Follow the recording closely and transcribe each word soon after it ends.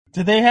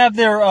Do they have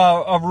their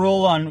a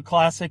rule on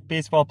classic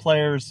baseball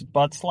players'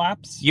 butt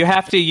slaps? You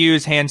have to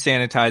use hand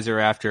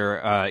sanitizer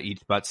after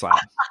each butt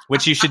slap,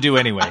 which you should do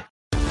anyway.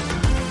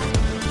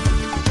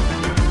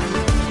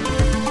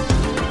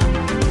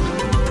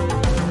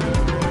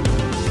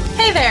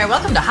 Hey there,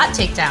 welcome to Hot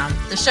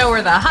Takedown, the show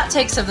where the hot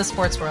takes of the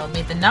sports world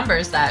meet the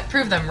numbers that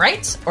prove them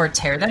right or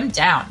tear them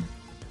down.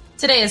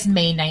 Today is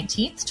May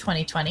 19th,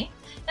 2020,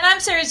 and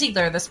I'm Sarah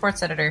Ziegler, the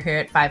sports editor here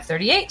at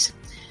 538.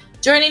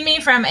 Joining me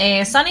from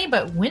a sunny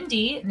but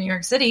windy New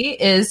York City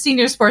is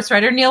senior sports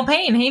writer Neil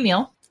Payne. Hey,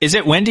 Neil. Is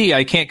it windy?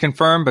 I can't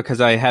confirm because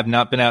I have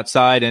not been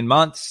outside in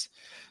months.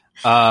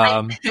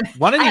 One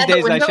of these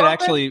days I should open.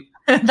 Actually...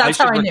 That's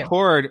how I knew.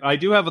 Record. I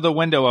do have the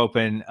window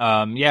open.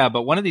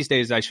 But one of these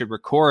days I should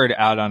record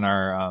out on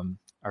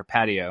our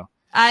patio.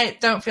 I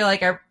don't feel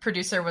like our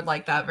producer would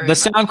like that very much.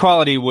 The sound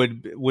quality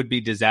would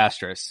be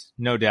disastrous,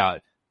 no doubt.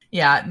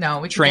 Yeah, no,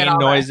 we can train get all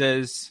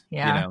noises. That.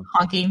 Yeah,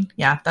 honking.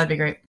 Yeah, that'd be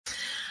great.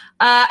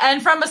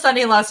 And from a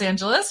sunny Los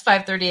Angeles,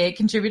 538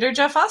 contributor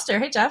Jeff Foster.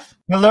 Hey, Jeff.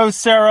 Hello,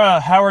 Sarah.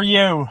 How are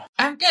you?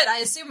 I'm good. I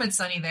assume it's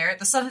sunny there.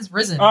 The sun has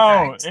risen.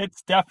 Oh,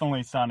 it's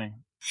definitely sunny.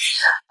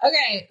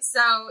 Okay,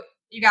 so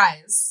you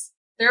guys,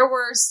 there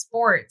were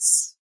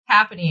sports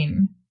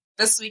happening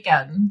this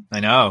weekend. I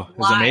know. It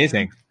was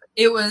amazing.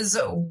 It was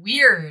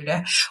weird.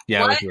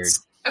 Yeah, it was weird.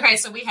 Okay,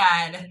 so we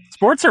had...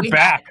 Sports are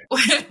back.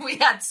 We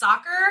had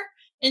soccer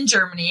in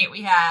Germany.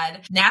 We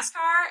had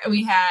NASCAR. And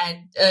we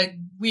had a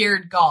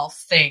weird golf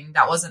thing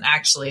that wasn't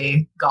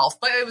actually golf,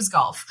 but it was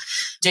golf.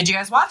 Did you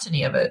guys watch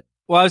any of it?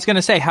 Well, I was going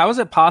to say, how is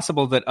it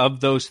possible that of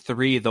those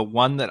three, the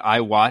one that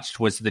I watched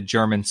was the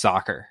German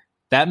soccer?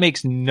 That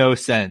makes no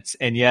sense,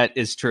 and yet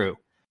is true.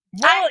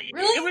 Well,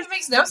 it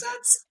makes no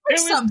sense.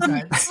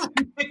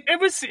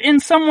 It was in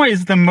some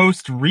ways the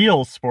most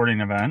real sporting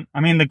event.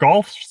 I mean, the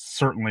golf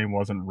certainly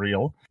wasn't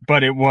real,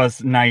 but it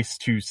was nice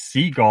to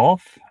see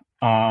golf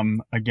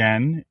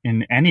again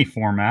in any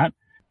format.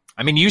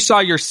 I mean, you saw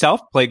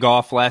yourself play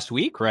golf last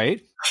week,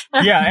 right?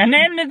 Yeah, and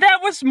that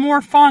was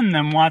more fun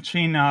than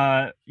watching,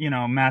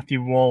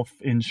 Matthew Wolff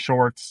in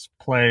shorts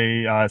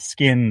play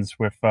skins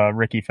with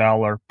Ricky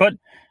Fowler. But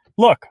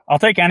look, I'll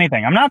take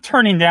anything. I'm not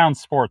turning down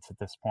sports at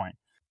this point.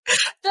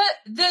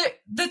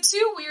 The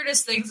two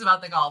weirdest things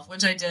about the golf,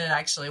 which I did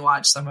actually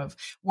watch some of,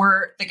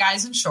 were the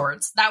guys in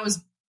shorts. That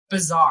was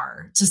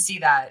bizarre to see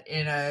that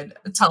in a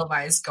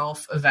televised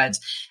golf event.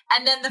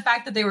 And then the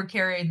fact that they were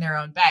carrying their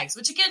own bags,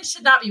 which again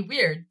should not be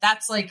weird.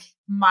 That's like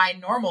my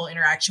normal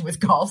interaction with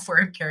golf where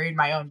I'm carrying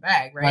my own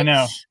bag, right? I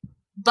know.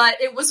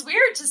 But it was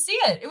weird to see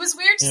it. It was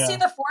weird to see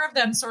the four of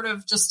them sort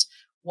of just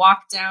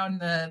walk down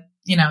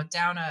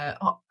down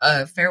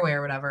a fairway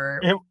or whatever.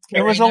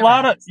 It was a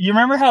lot of, you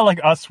remember how like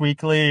Us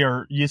Weekly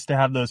or used to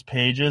have those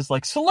pages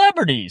like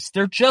celebrities,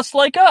 they're just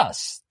like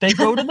us. They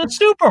go to the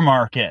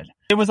supermarket.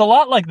 It was a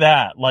lot like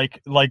that. Like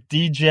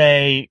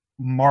DJ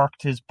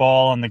marked his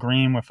ball on the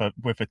green with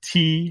a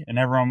T and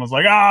everyone was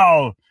like,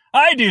 "Oh,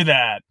 I do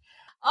that."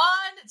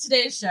 On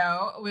today's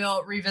show,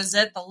 we'll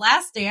revisit The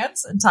Last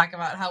Dance and talk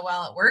about how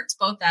well it worked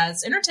both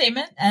as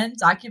entertainment and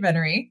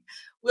documentary.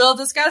 We'll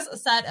discuss a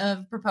set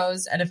of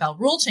proposed NFL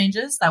rule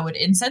changes that would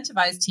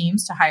incentivize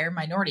teams to hire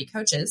minority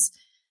coaches.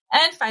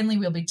 And finally,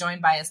 we'll be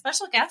joined by a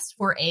special guest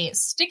for a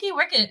Sticky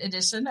Wicket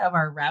edition of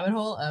our Rabbit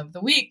Hole of the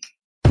Week.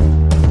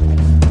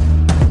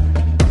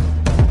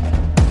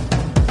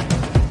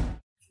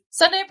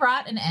 Sunday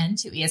brought an end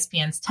to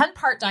ESPN's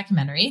 10-part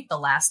documentary, The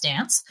Last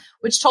Dance,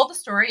 which told the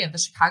story of the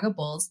Chicago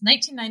Bulls'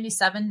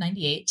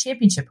 1997-98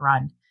 championship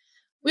run.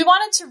 We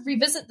wanted to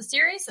revisit the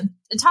series and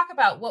talk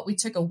about what we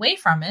took away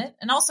from it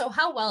and also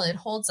how well it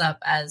holds up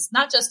as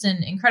not just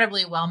an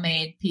incredibly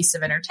well-made piece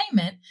of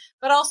entertainment,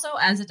 but also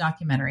as a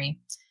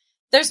documentary.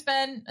 There's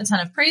been a ton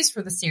of praise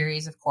for the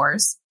series, of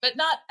course, but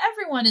not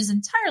everyone is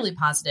entirely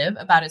positive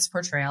about its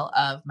portrayal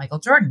of Michael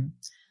Jordan.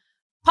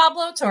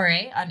 Pablo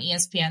Torre on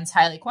ESPN's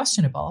Highly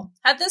Questionable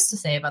had this to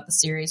say about the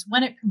series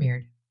when it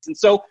premiered. And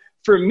so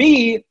for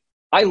me,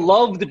 I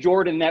love the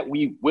Jordan that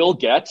we will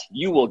get,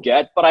 you will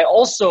get, but I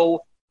also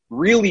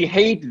really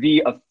hate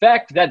the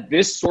effect that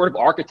this sort of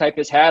archetype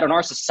has had on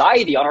our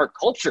society, on our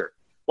culture.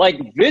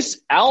 Like, this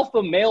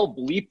alpha male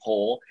bleep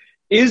hole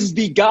is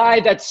the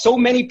guy that so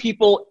many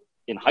people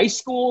in high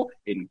school,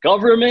 in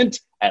government,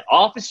 at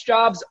office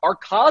jobs are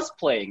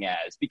cosplaying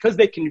as because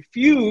they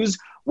confuse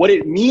what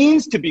it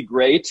means to be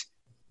great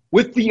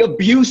with the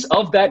abuse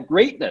of that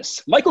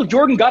greatness. Michael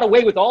Jordan got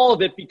away with all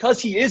of it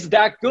because he is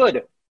that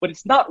good, but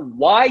it's not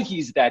why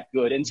he's that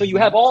good. And so you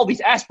have all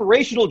these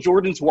aspirational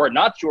Jordans who are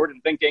not Jordan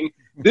thinking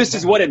this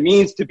is what it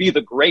means to be the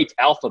great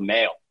alpha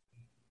male.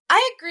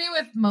 I agree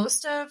with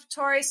most of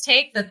Torre's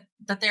take that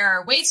there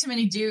are way too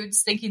many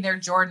dudes thinking they're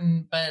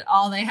Jordan, but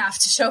all they have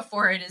to show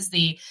for it is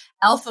the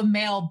alpha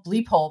male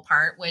bleep hole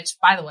part, which,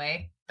 by the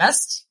way,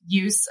 best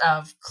use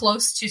of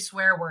close to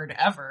swear word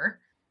ever.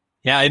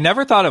 Yeah, I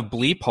never thought of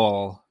bleep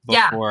hole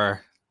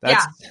before.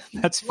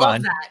 That's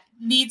fun. Love that.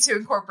 Need to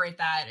incorporate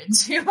that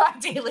into my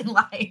daily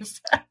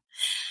life.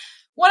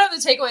 One of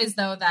the takeaways,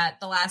 though, that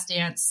The Last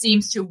Dance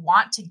seems to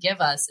want to give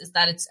us is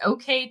that it's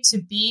okay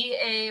to be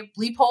a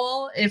bleep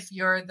hole if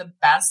you're the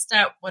best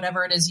at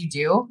whatever it is you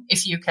do.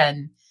 If you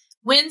can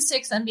win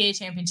 6 NBA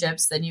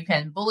championships, then you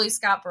can bully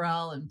Scott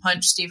Burrell and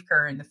punch Steve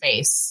Kerr in the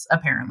face,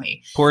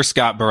 apparently. Poor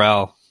Scott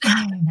Burrell.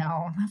 I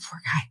know, that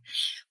poor guy.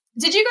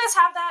 Did you guys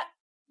have that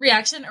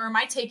reaction, or am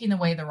I taking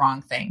away the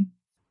wrong thing?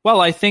 Well,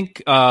 I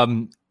think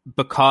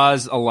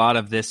because a lot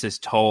of this is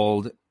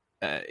told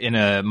in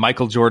a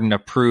Michael Jordan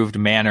approved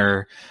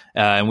manner,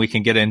 and we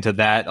can get into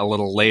that a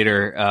little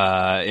later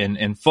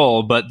in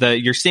full, but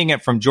you're seeing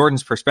it from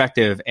Jordan's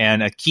perspective,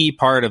 and a key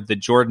part of the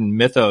Jordan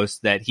mythos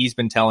that he's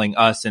been telling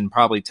us and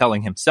probably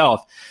telling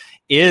himself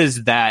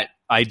is that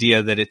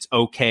idea that it's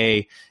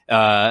okay,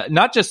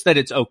 not just that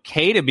it's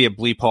okay to be a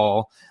bleep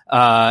hole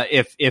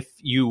if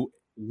you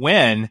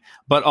win,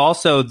 but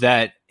also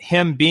that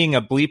him being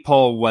a bleep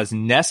hole was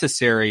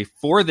necessary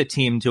for the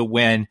team to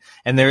win.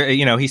 And there,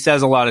 he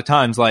says a lot of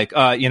times, like,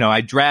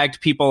 I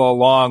dragged people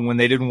along when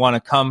they didn't want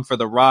to come for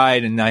the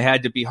ride, and I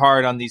had to be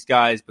hard on these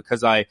guys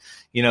because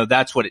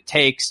that's what it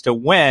takes to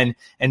win.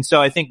 And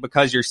so I think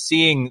because you're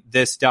seeing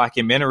this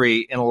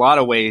documentary in a lot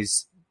of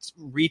ways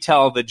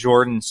retell the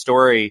Jordan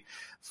story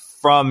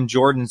from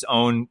Jordan's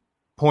own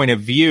point of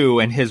view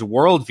and his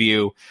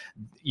worldview,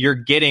 you're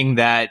getting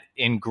that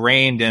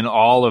ingrained in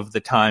all of the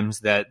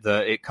times that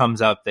it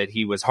comes up that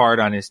he was hard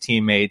on his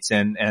teammates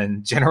and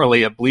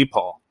generally a bleep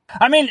hole.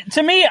 I mean,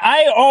 to me,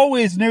 I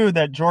always knew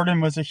that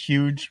Jordan was a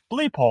huge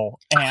bleep hole,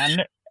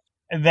 and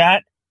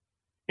that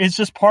is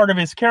just part of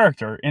his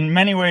character. In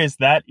many ways,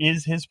 that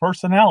is his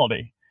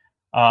personality.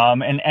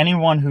 And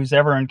anyone who's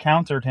ever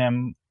encountered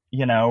him,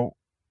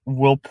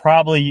 will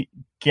probably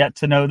get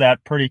to know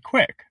that pretty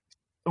quick.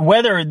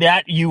 Whether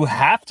that you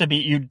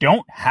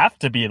don't have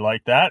to be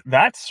like that,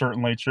 that's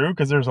certainly true,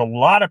 because there's a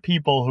lot of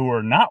people who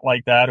are not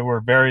like that who are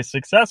very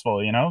successful.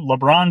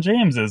 LeBron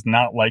James is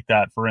not like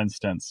that, for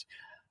instance.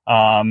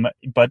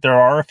 But there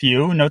are a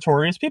few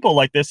notorious people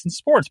like this in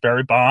sports.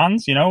 Barry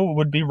Bonds,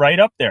 would be right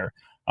up there.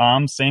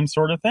 Same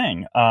sort of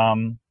thing.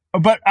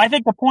 But I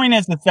think the point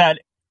is that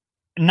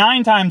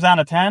 9 times out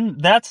of 10,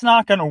 that's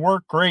not going to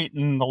work great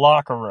in the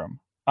locker room.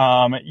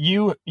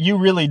 You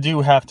really do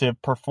have to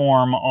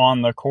perform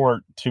on the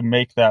court to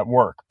make that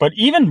work. But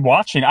even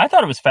watching, I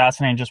thought it was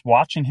fascinating just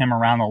watching him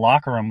around the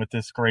locker room with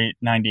this great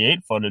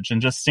 98 footage and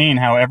just seeing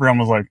how everyone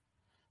was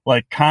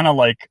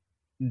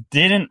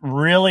didn't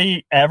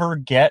really ever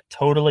get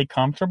totally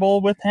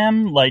comfortable with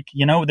him.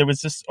 There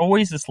was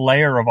always this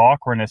layer of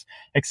awkwardness,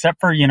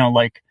 except for,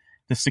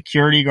 the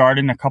security guard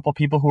and a couple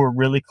people who were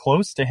really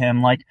close to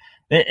him.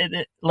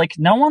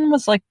 No one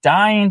was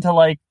dying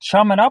to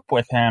chum it up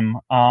with him.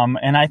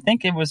 And I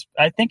think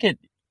it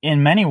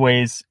in many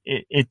ways,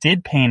 it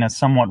did paint a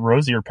somewhat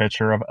rosier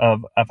picture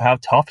of how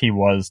tough he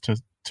was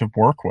to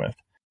work with.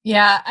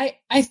 Yeah.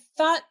 I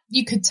thought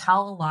you could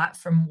tell a lot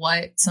from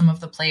what some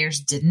of the players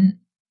didn't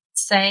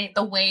say,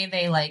 the way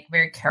they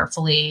very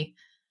carefully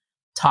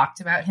talked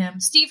about him.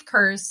 Steve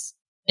Kerr's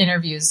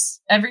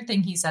interviews,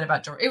 everything he said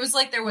about Jordan, it was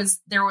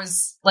there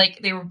was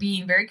they were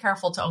being very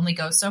careful to only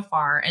go so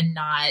far and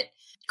not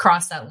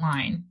cross that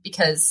line,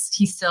 because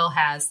he still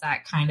has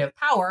that kind of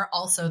power.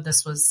 Also,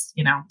 this was,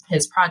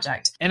 his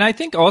project. And I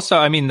think also,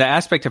 the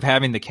aspect of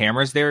having the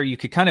cameras there, you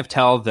could kind of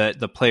tell that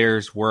the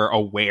players were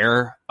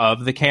aware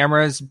of the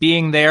cameras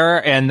being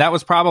there. And that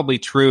was probably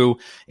true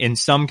in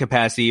some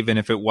capacity, even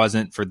if it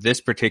wasn't for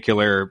this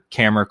particular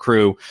camera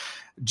crew.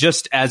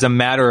 Just as a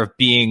matter of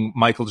being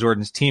Michael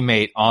Jordan's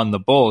teammate on the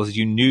Bulls,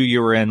 you knew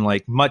you were in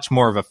much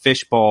more of a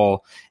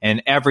fishbowl,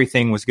 and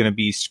everything was going to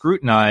be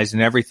scrutinized,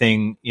 and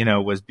everything,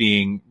 was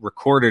being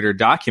recorded or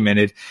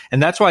documented.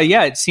 And that's why,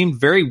 it seemed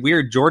very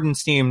weird. Jordan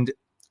seemed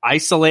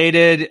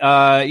isolated,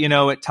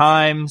 at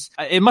times.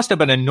 It must have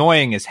been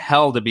annoying as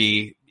hell to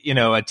be, a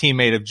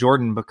teammate of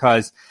Jordan,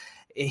 because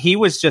he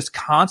was just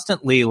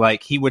constantly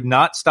he would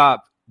not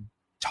stop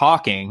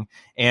talking,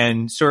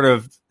 and sort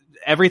of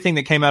everything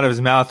that came out of his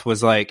mouth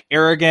was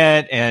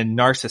arrogant and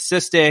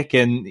narcissistic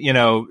and,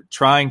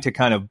 trying to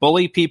kind of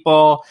bully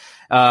people.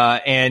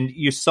 And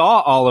you saw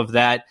all of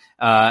that.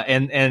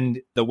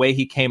 And the way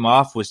he came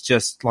off was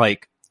just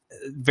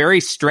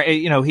very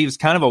strange. He was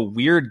kind of a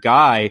weird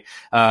guy,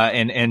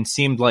 and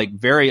seemed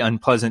very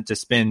unpleasant to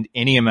spend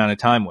any amount of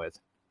time with.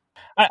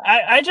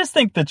 I just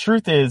think the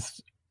truth is,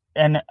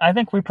 and I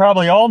think we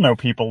probably all know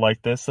people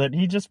like this, that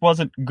he just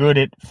wasn't good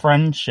at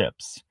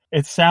friendships.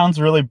 It sounds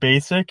really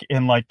basic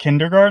in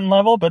kindergarten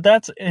level, but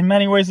that's in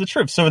many ways the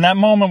truth. So in that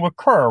moment with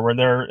Kerr,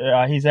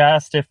 where he's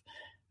asked if,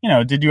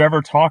 did you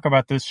ever talk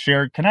about this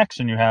shared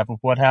connection you have with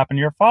what happened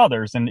to your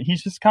fathers? And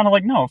he's just kind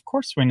of no, of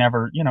course we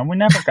never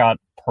got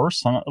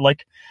personal.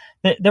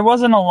 There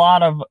wasn't a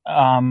lot of,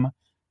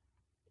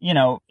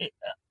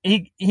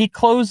 he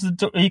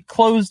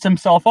closed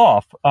himself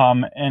off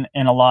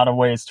in a lot of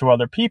ways to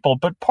other people.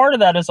 But part of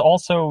that is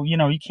also, you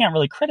can't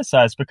really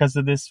criticize because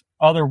of this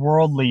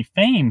otherworldly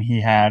fame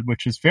he had,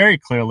 which is very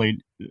clearly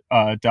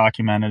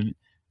documented.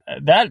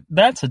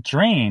 That's a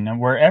drain,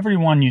 where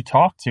everyone you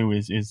talk to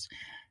is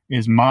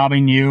is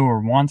mobbing you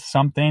or wants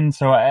something.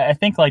 So I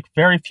think like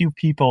very few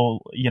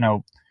people,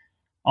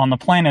 on the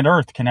planet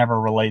Earth can ever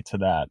relate to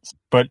that.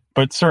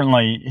 But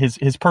certainly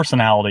his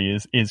personality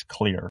is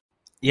clear.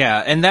 Yeah,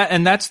 and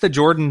that's the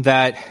Jordan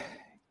that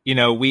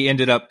we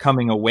ended up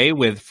coming away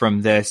with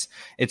from this.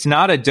 It's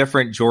not a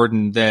different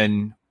Jordan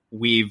than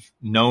we've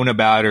known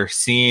about or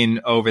seen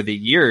over the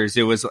years.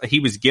 He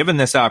was given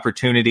this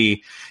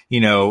opportunity,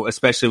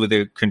 especially with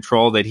the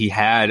control that he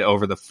had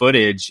over the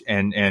footage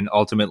and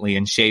ultimately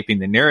in shaping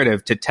the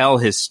narrative to tell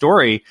his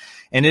story.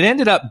 And it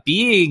ended up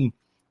being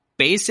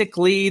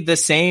basically the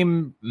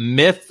same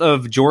myth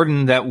of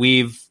Jordan that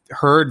we've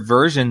heard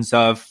versions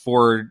of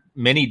for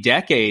many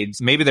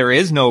decades. Maybe there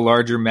is no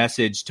larger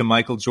message to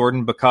Michael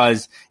Jordan,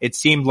 because it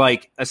seemed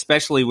like,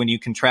 especially when you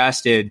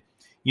contrasted,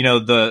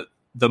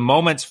 the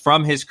moments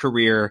from his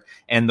career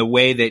and the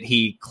way that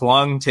he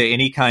clung to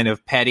any kind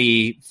of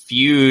petty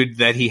feud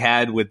that he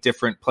had with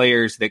different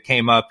players that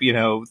came up,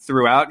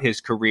 throughout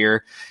his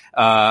career,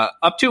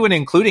 up to and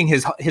including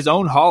his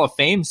own Hall of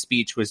Fame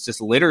speech was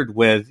just littered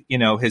with,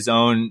 his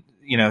own,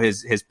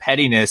 his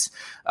pettiness,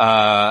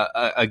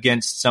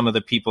 against some of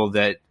the people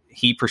that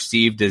he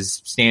perceived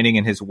as standing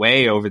in his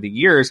way over the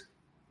years.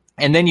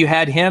 And then you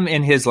had him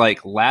in his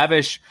like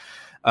lavish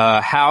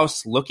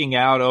house looking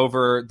out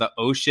over the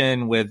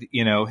ocean with,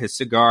 his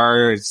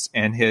cigars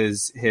and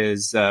his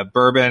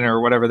bourbon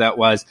or whatever that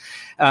was.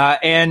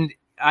 And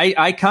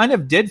I kind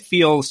of did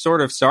feel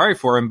sort of sorry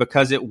for him,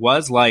 because it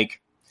was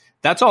like,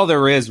 that's all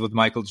there is with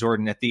Michael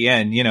Jordan at the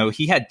end.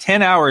 He had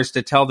 10 hours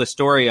to tell the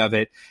story of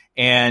it.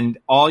 And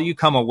all you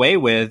come away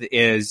with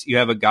is you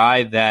have a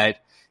guy that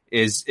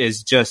is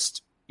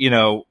just,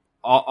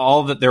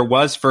 all that there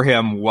was for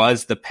him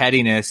was the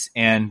pettiness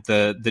and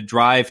the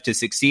drive to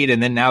succeed.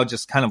 And then now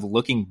just kind of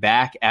looking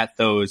back at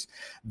those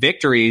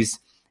victories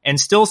and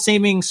still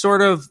seeming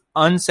sort of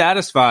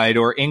unsatisfied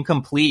or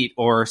incomplete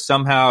or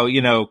somehow,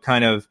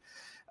 kind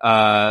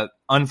of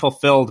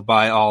unfulfilled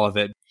by all of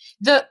it.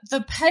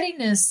 The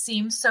pettiness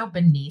seems so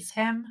beneath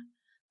him.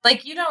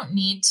 Like, you don't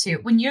need to,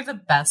 when you're the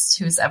best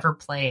who's ever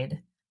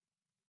played,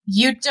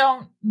 you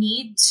don't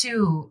need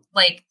to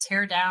like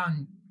tear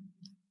down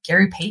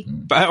Gary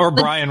Payton or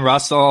Brian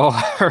Russell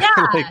or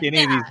like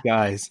any of these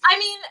guys. I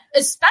mean,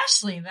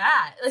 especially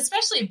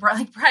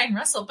like Brian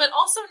Russell, but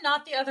also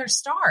not the other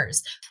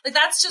stars. Like,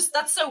 that's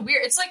so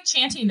weird. It's like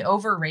chanting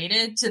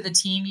overrated to the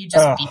team you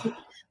just beat.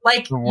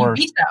 Like, you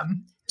beat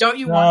them. Don't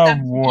you want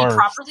them to be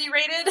properly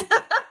rated?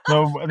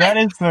 So that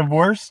is the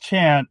worst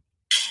chant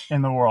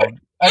in the world.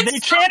 They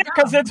chant it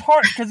because it's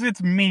hard, because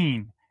it's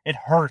mean. It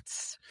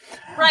hurts.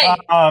 Right.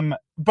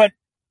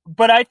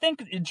 But I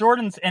think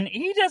Jordan's, and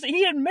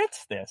he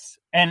admits this,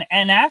 and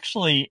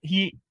actually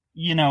he,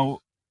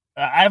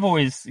 I've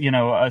always,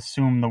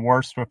 assumed the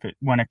worst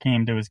when it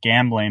came to his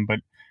gambling, but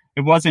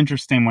it was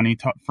interesting when he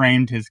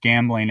framed his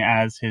gambling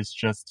as his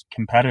just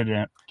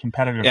competitiveness.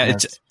 Yeah,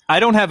 I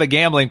don't have a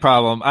gambling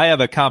problem. I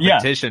have a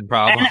competition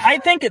problem. And I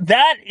think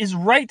that is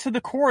right to the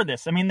core of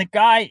this. I mean, the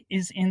guy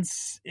is in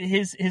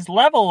his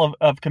level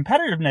of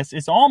competitiveness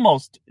is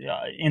almost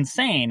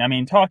insane. I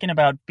mean, talking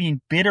about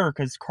being bitter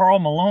because Karl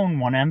Malone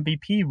won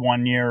MVP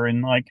one year,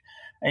 and like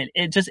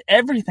it just,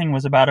 everything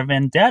was about a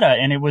vendetta,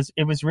 and it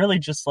was really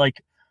just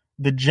like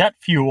the jet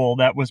fuel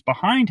that was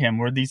behind him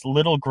were these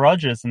little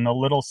grudges and the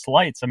little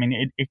slights. I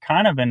mean, it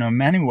kind of, in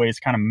many ways,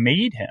 kind of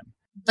made him.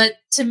 But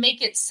to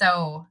make it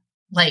so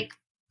like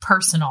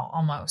personal,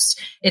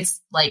 almost,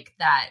 it's like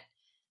that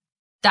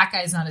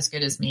guy's not as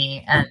good as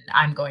me, and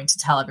I'm going to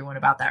tell everyone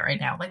about that right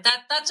now. Like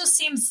that just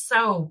seems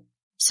so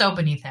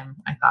beneath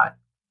him. I thought,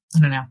 I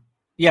don't know.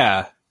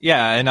 Yeah,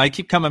 and I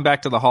keep coming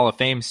back to the Hall of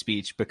Fame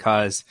speech,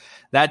 because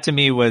that to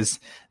me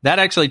that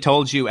actually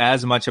told you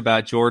as much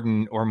about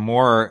Jordan or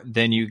more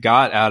than you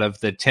got out of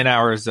the 10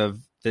 hours of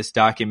this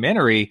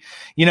documentary.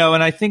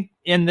 And I think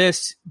in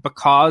this,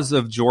 because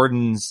of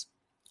Jordan's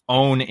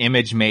own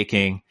image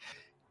making,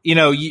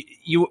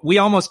 we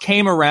almost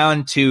came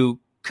around to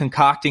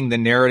concocting the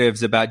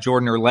narratives about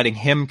Jordan, or letting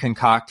him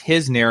concoct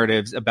his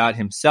narratives about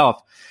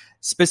himself,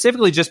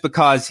 specifically just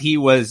because he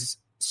was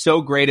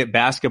so great at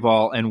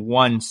basketball and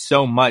won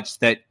so much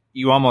that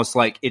you almost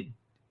like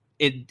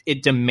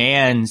it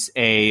demands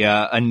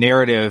a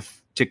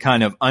narrative to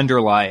kind of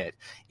underlie it,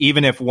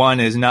 even if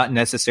one is not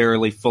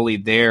necessarily fully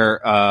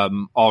there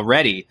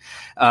already.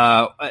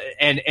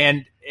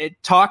 And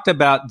it talked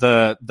about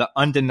the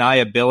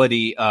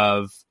undeniability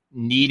of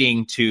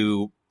needing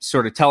to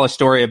sort of tell a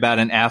story about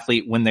an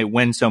athlete when they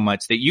win so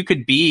much, that you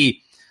could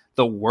be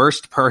the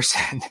worst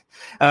person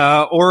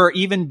or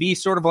even be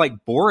sort of like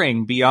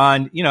boring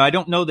beyond, I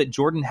don't know that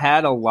Jordan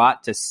had a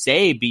lot to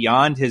say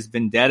beyond his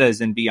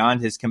vendettas and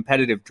beyond his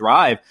competitive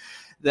drive.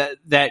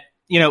 That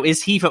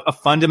is he a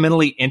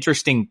fundamentally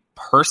interesting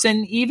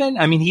person even?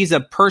 I mean, he's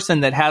a person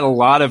that had a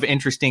lot of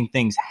interesting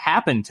things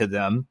happen to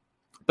them,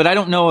 but I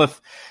don't know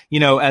if,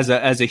 as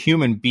a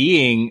human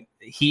being,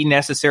 he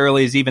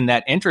necessarily is even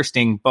that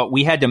interesting. But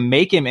we had to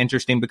make him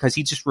interesting because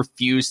he just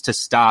refused to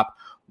stop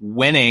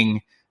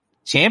winning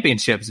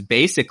championships,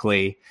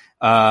 basically.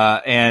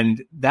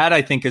 And that,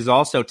 I think, is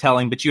also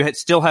telling, but you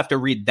still have to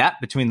read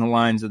that between the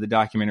lines of the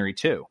documentary,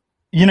 too.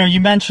 You know,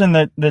 you mentioned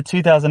that the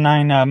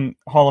 2009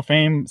 Hall of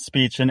Fame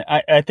speech, and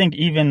I think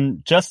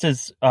even just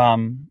as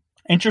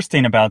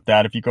interesting about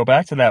that, if you go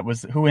back to that,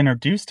 was who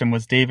introduced him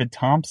was David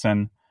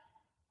Thompson,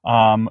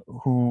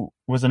 who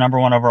was a number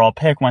 1 overall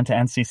pick, went to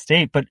NC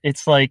State. But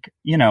it's like,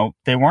 you know,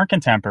 they weren't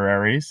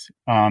contemporaries.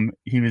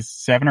 He was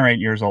 7 or 8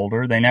 years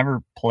older. They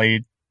never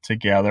played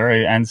together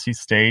at NC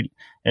State.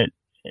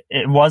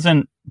 It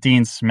wasn't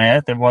Dean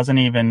Smith. It wasn't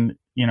even,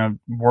 you know,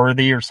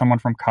 Worthy or someone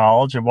from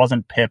college. It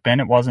wasn't Pippen.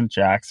 It wasn't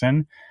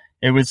Jackson.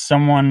 It was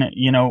someone,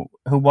 you know,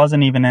 who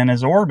wasn't even in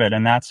his orbit.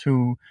 And that's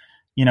who,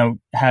 you know,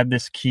 had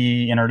this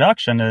key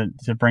introduction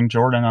to bring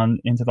Jordan on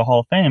into the Hall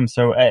of Fame.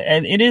 So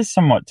it is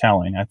somewhat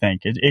telling, I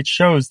think. It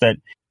shows that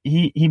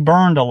he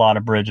burned a lot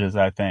of bridges,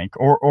 I think,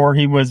 or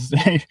he was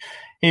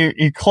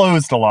he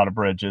closed a lot of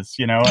bridges.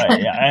 You know,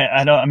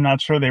 I'm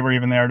not sure they were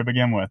even there to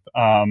begin with.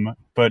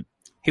 But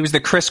he was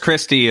the Chris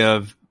Christie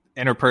of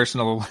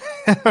interpersonal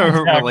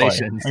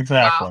relations.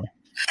 Exactly.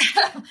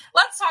 Wow.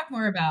 Let's talk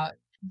more about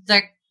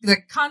the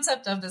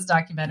concept of this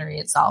documentary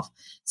itself.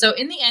 So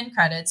in the end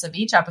credits of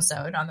each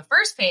episode, on the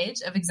first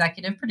page of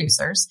executive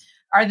producers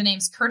are the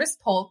names Curtis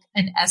Polk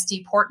and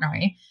S.D.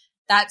 Portnoy.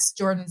 That's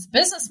Jordan's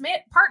business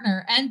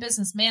partner and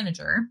business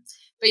manager.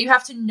 But you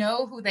have to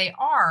know who they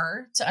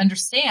are to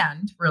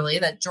understand, really,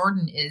 that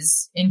Jordan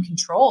is in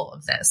control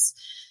of this.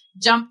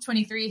 Jump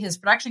 23, his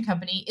production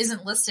company,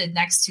 isn't listed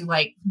next to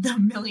like the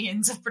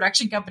millions of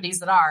production companies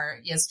that are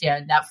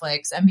ESPN,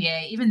 Netflix,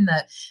 NBA, even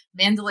the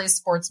Mandalay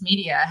Sports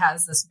Media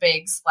has this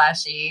big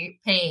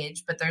splashy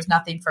page, but there's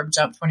nothing from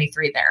Jump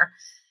 23 there.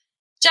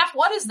 Jeff,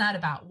 what is that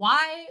about?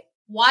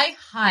 Why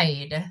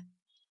hide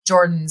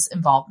Jordan's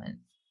involvement?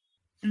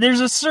 There's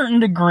a certain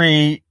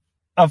degree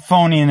of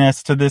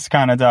phoniness to this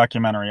kind of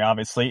documentary,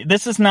 obviously.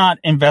 This is not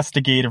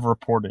investigative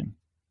reporting.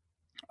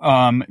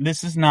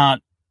 This is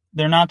not.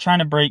 They're not trying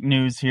to break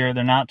news here.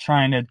 They're not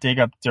trying to dig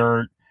up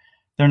dirt.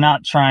 They're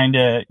not trying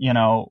to, you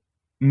know,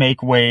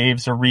 make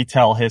waves or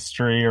retell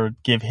history or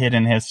give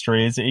hidden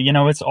histories. You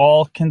know, it's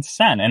all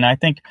consent. And I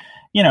think,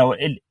 you know,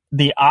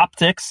 the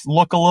optics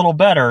look a little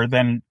better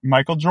than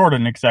Michael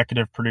Jordan,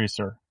 executive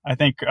producer. I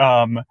think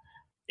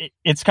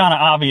it's kind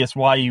of obvious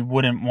why you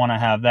wouldn't want to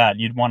have that.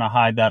 You'd want to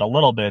hide that a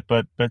little bit.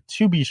 But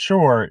to be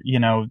sure, you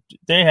know,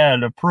 they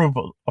had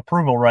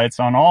approval rights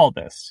on all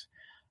this.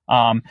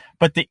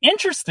 But the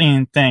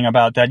interesting thing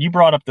about that, you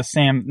brought up the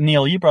Sam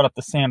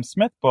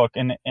Smith book,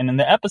 and in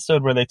the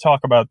episode where they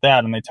talk about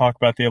that and they talk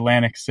about the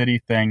Atlantic City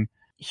thing,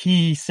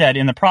 he said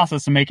in the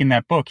process of making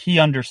that book, he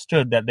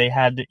understood that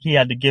he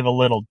had to give a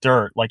little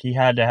dirt, like he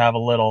had to have a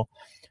little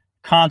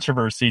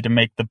controversy to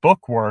make the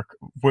book work,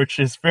 which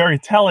is very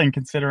telling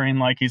considering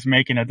like he's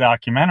making a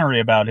documentary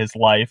about his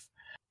life.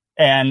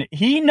 And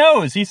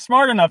he's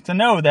smart enough to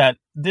know that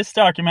this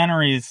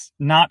documentary is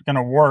not going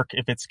to work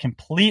if it's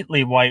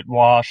completely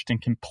whitewashed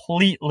and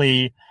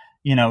completely,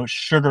 you know,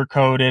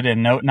 sugar-coated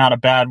and not a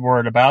bad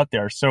word about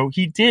there. So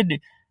he did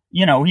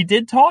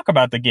talk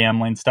about the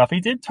gambling stuff.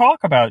 He did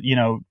talk about, you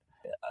know,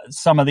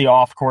 some of the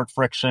off-court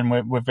friction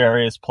with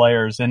various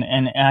players.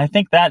 And I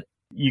think that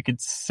you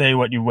could say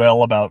what you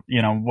will about,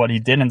 you know, what he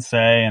didn't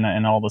say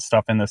and all the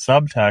stuff in the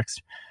subtext.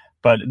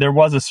 But there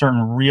was a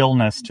certain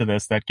realness to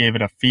this that gave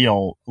it a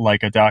feel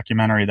like a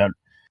documentary that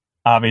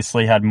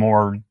obviously had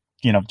more,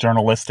 you know,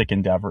 journalistic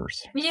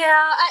endeavors. Yeah,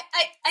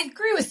 I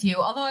agree with you.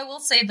 Although I will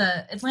say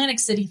the Atlantic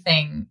City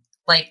thing,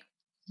 like,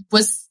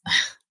 was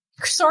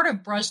sort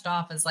of brushed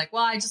off as like,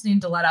 well, I just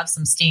need to let off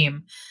some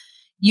steam.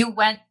 You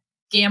went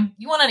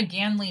on a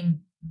gambling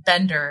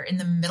bender in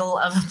the middle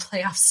of a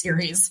playoff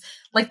series.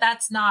 Like,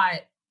 that's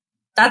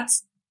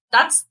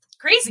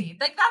crazy.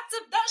 Like that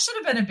should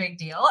have been a big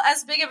deal,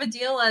 as big of a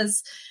deal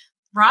as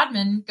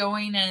Rodman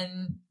going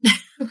and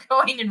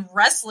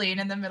wrestling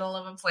in the middle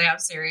of a playoff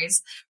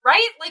series,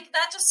 right? Like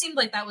that just seemed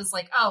like that was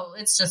like, oh,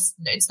 it's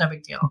no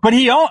big deal. But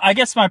I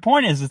guess my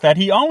point is that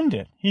he owned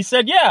it. He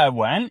said, yeah, I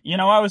went, you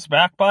know, I was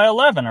back by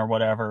 11 or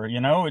whatever, you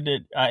know,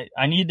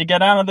 I need to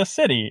get out of the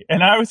city.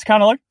 And I was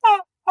kind of like, oh,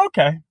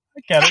 okay, I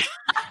get it.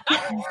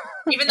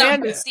 Even though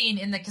it was seen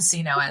in the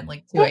casino at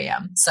like 2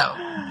 a.m. So,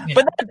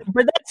 but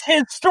that's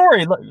his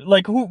story.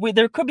 Like,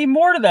 there could be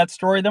more to that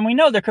story than we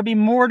know. There could be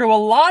more to a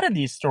lot of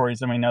these stories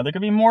than we know. There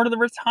could be more to the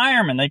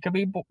retirement. There could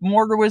be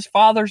more to his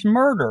father's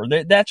murder.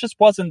 That just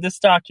wasn't this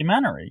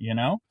documentary, you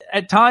know?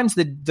 At times,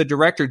 the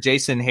director,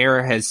 Jason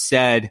Hare, has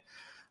said,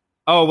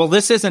 oh, well,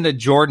 this isn't a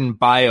Jordan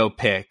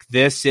biopic.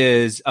 This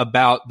is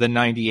about the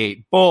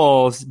 98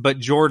 Bulls, but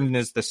Jordan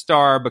is the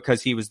star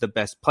because he was the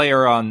best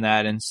player on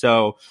that. And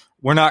so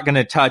we're not going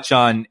to touch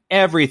on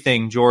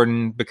everything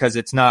Jordan because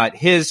it's not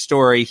his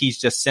story. He's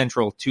just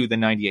central to the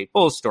 98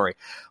 Bulls story.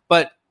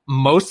 But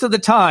most of the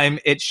time,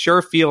 it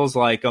sure feels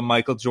like a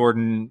Michael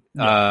Jordan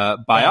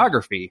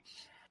biography.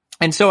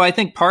 And so I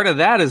think part of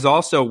that is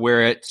also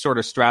where it sort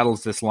of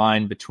straddles this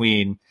line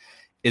between,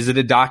 is it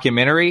a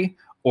documentary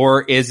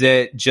or is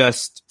it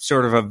just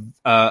sort of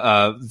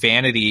a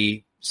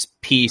vanity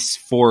piece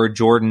for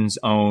Jordan's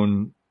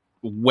own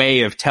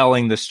way of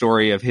telling the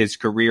story of his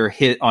career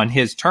on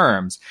his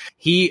terms.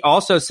 He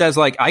also says,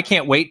 like, I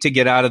can't wait to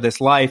get out of this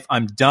life.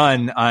 I'm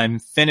done. I'm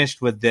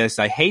finished with this.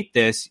 I hate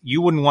this.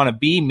 You wouldn't want to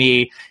be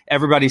me.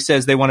 Everybody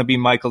says they want to be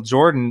Michael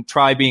Jordan.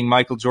 Try being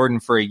Michael Jordan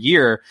for a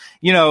year.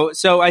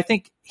 So I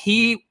think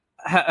he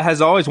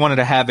has always wanted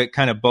to have it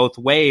kind of both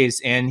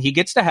ways, and he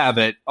gets to have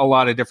it a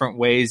lot of different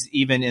ways,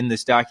 even in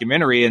this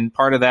documentary. And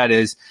part of that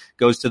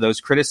goes to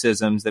those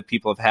criticisms that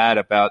people have had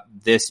about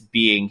this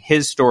being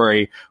his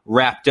story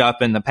wrapped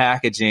up in the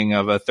packaging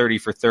of a 30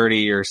 for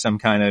 30 or some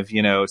kind of,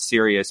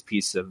 serious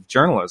piece of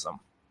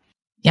journalism.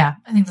 Yeah,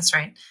 I think that's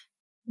right.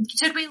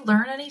 Did we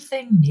learn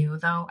anything new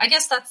though? I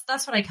guess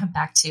that's what I come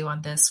back to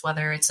on this,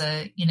 whether it's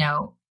a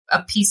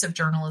piece of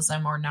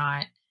journalism or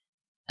not.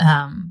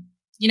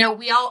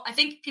 I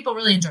think people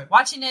really enjoyed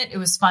watching it. It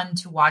was fun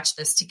to watch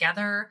this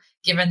together,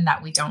 given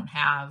that we don't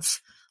have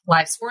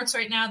live sports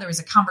right now. There was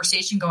a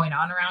conversation going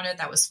on around it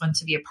that was fun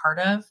to be a part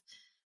of.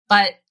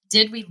 But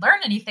did we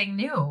learn anything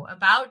new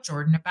about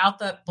Jordan, about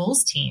the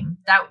Bulls team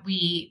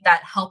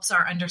that helps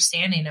our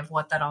understanding of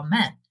what that all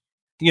meant?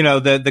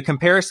 The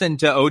comparison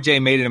to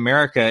OJ Made in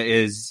America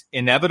is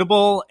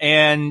inevitable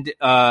and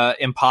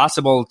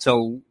impossible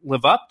to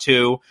live up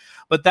to.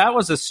 But that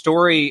was a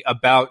story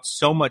about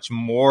so much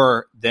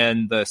more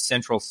than the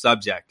central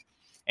subject.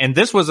 And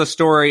this was a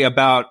story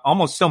about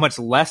almost so much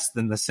less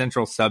than the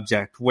central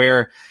subject,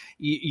 where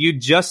you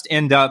just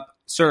end up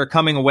sort of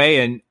coming away.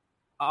 And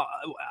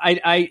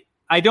I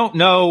don't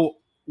know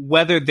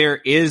whether there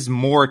is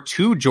more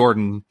to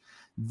Jordan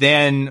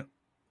than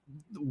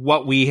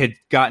what we had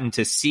gotten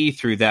to see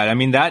through that. I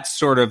mean, that's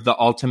sort of the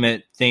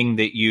ultimate thing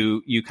that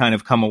you kind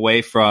of come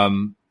away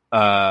from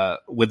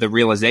with the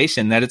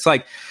realization that it's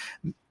like,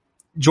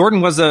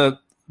 Jordan was the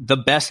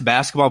best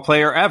basketball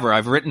player ever.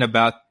 I've written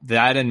about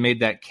that and made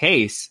that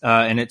case.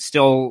 And it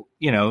still,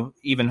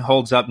 even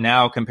holds up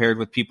now compared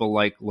with people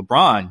like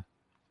LeBron.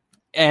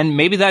 And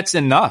maybe that's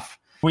enough.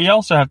 We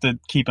also have to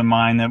keep in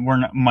mind that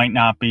might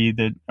not be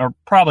or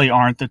probably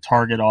aren't the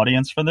target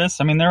audience for this.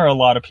 I mean, there are a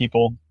lot of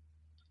people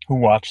who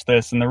watch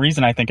this. And the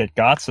reason I think it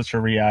got such a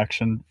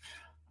reaction,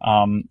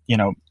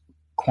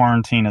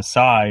 quarantine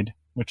aside,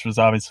 which was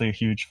obviously a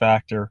huge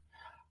factor,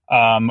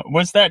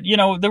 was that,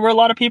 there were a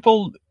lot of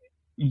people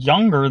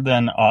younger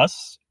than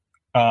us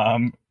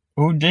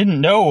who didn't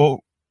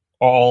know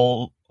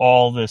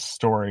all this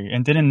story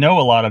and didn't know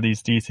a lot of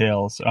these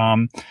details.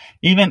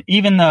 Even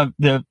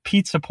the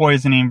pizza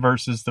poisoning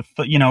versus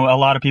a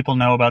lot of people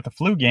know about the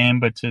flu game,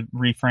 but to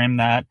reframe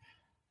that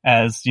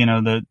as,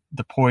 the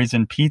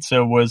poison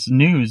pizza was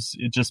news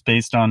just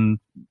based on,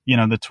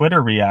 the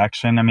Twitter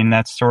reaction. I mean,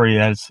 that story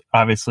has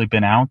obviously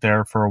been out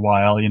there for a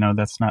while.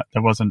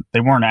 They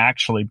weren't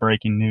actually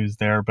breaking news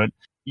there, but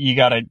you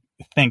got to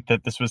think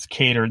that this was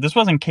catered. This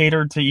wasn't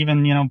catered to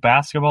even,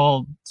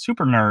 basketball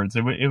super nerds.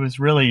 It was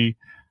really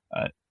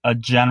a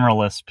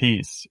generalist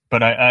piece,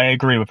 but I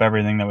agree with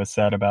everything that was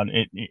said about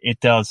it. It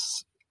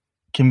does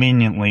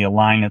conveniently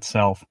align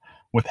itself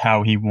with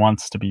how he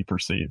wants to be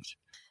perceived.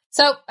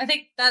 So I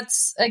think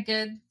that's a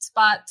good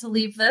spot to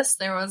leave this.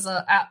 There was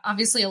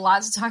obviously a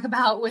lot to talk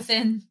about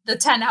within the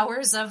 10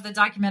 hours of the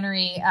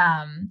documentary.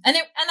 And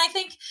I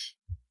think,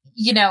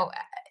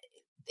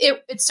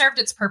 it served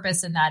its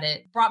purpose in that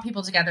it brought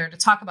people together to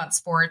talk about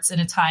sports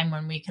in a time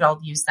when we could all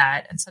use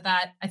that. And so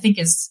that I think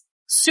is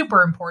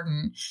super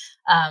important.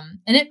 And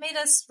it made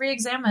us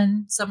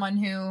re-examine someone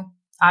who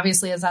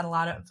obviously has had a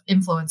lot of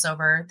influence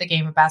over the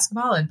game of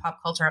basketball and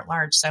pop culture at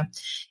large. So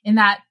in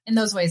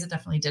those ways, it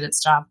definitely did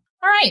its job.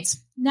 All right,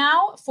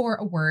 now for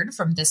a word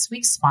from this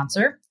week's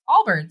sponsor,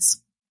 Allbirds.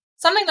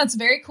 Something that's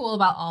very cool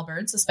about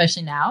Allbirds,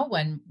 especially now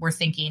when we're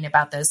thinking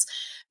about this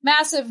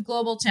massive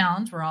global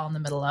challenge we're all in the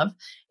middle of,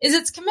 is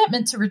its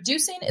commitment to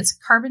reducing its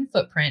carbon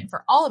footprint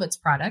for all of its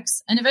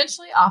products and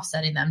eventually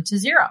offsetting them to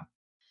zero.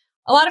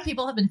 A lot of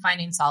people have been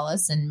finding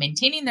solace in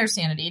maintaining their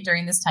sanity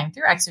during this time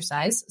through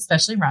exercise,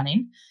 especially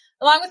running.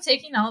 Along with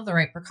taking all of the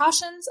right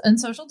precautions and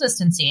social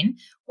distancing,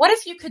 what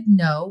if you could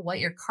know what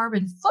your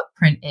carbon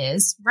footprint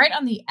is right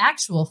on the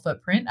actual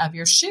footprint of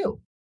your shoe?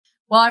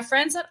 Well, our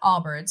friends at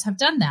Allbirds have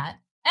done that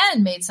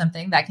and made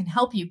something that can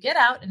help you get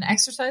out and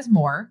exercise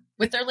more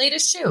with their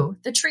latest shoe,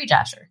 the Tree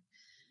Dasher.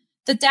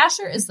 The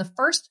Dasher is the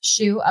first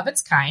shoe of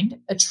its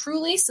kind, a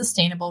truly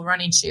sustainable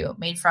running shoe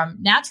made from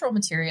natural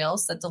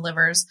materials that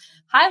delivers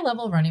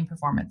high-level running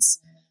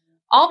performance.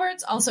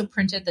 Allbirds also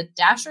printed the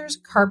Dasher's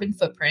carbon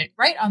footprint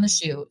right on the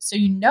shoe, so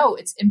you know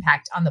its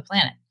impact on the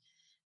planet.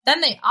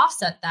 Then they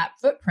offset that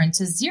footprint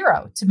to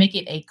zero to make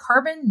it a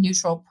carbon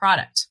neutral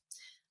product.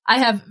 I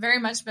have very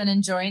much been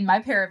enjoying my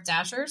pair of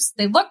Dashers.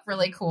 They look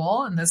really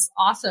cool in this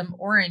awesome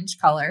orange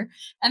color,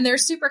 and they're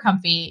super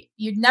comfy.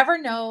 You'd never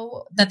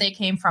know that they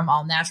came from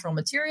all natural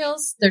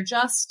materials. They're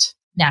just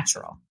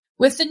natural.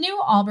 With the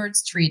new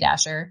Allbirds Tree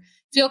Dasher,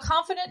 feel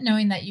confident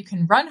knowing that you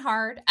can run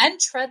hard and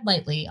tread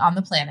lightly on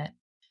the planet.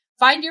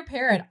 Find your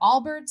pair at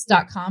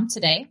allbirds.com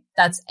today.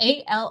 That's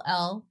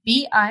ALLBIRDS.com.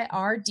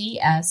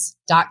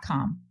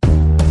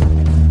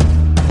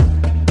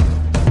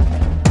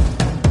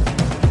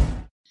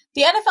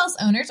 The NFL's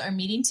owners are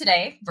meeting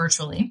today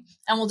virtually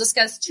and will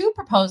discuss 2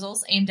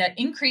 proposals aimed at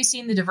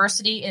increasing the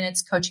diversity in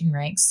its coaching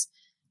ranks.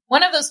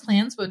 One of those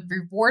plans would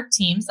reward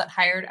teams that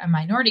hired a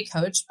minority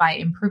coach by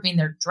improving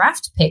their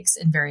draft picks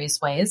in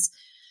various ways.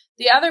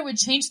 The other would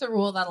change the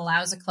rule that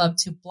allows a club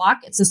to block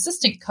its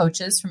assistant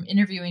coaches from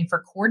interviewing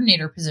for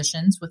coordinator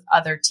positions with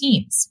other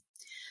teams.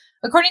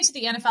 According to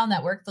the NFL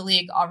Network, the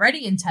league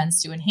already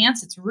intends to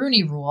enhance its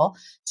Rooney Rule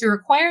to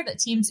require that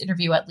teams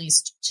interview at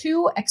least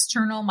 2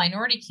 external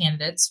minority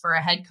candidates for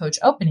a head coach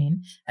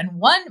opening and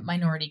 1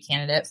 minority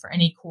candidate for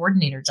any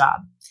coordinator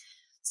job.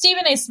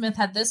 Stephen A. Smith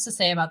had this to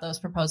say about those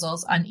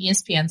proposals on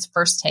ESPN's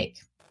First Take.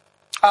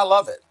 I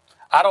love it.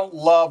 I don't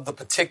love the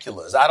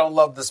particulars. I don't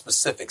love the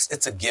specifics.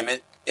 It's a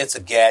gimmick. It's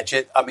a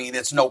gadget. I mean,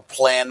 it's no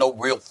plan, no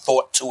real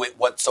thought to it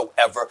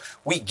whatsoever.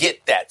 We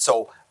get that.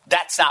 So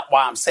that's not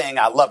why I'm saying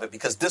I love it,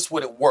 because this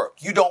wouldn't work.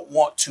 You don't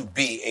want to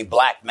be a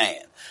black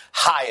man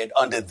hired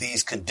under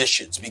these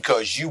conditions,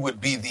 because you would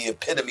be the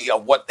epitome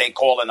of what they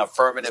call an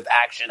affirmative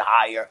action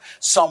hire,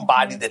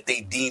 somebody that they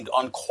deemed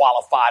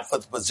unqualified for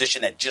the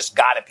position that just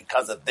got it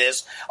because of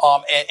this.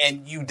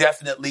 And you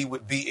definitely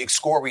would be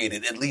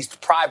excoriated, at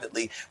least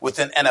privately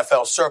within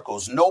NFL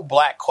circles. No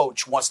black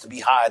coach wants to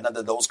be hired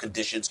under those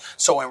conditions.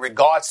 So in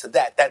regards to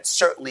that, that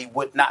certainly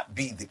would not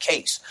be the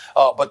case.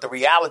 But the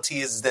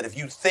reality is that if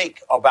you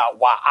think about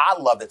why I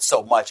love it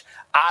so much,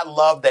 I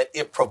love that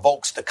it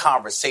provokes the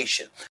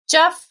conversation.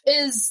 Jeff,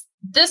 is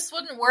this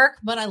wouldn't work,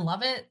 but I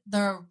love it,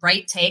 the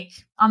right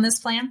take on this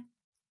plan?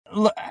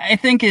 I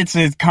think it's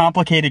a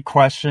complicated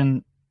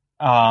question.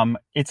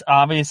 It's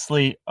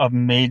obviously a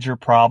major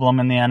problem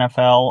in the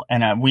NFL,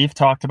 and we've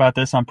talked about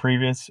this on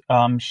previous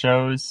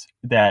shows,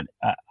 that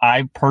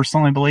I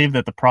personally believe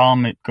that the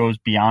problem, it goes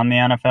beyond the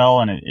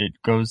NFL, and it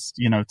goes,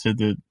 to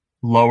the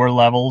lower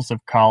levels of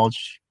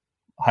college,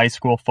 high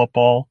school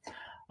football.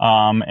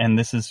 And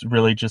this is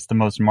really just the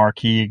most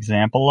marquee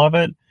example of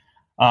it.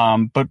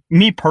 But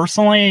me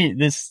personally,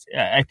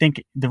 I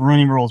think the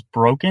Rooney Rule is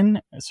broken.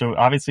 So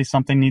obviously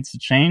something needs to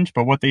change.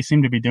 But what they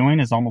seem to be doing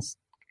is almost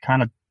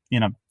kind of,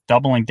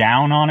 doubling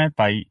down on it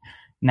by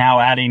now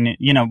adding,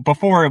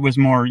 before it was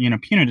more,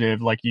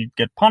 punitive, like you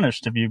get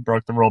punished if you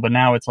broke the rule. But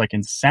now it's like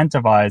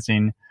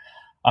incentivizing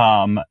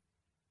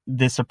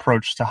this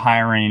approach to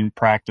hiring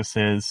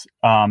practices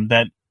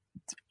that,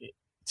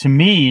 to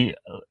me,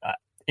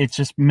 it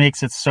just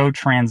makes it so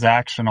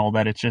transactional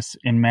that it just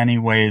in many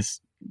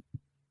ways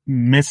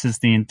misses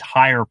the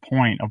entire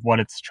point of what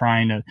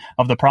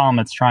of the problem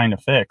it's trying to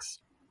fix.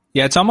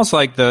 Yeah, it's almost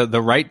like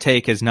the right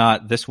take is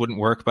not "this wouldn't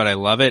work, but I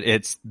love it."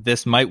 It's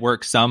 "this might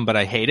work some, but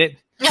I hate it."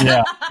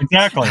 Yeah,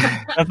 exactly.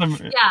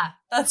 Yeah,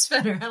 that's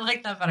better. I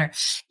like that better.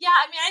 Yeah,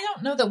 I mean, I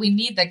don't know that we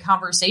need the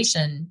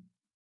conversation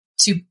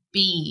to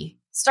be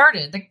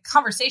started. The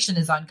conversation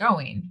is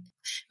ongoing,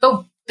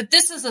 but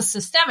this is a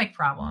systemic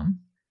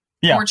problem.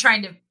 Yeah. We're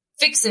trying to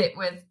fix it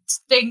with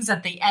things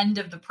at the end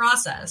of the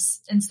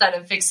process instead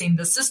of fixing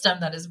the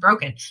system that is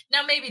broken.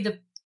 Now, maybe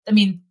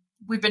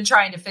we've been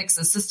trying to fix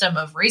the system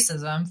of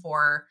racism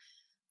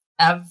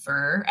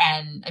forever.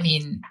 And I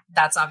mean,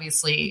 that's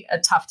obviously a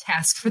tough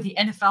task for the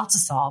NFL to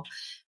solve.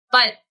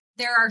 But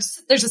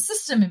there's a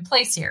system in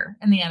place here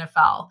in the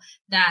NFL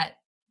that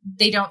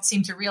they don't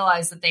seem to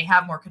realize that they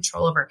have more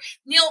control over.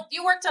 Neil,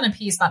 you worked on a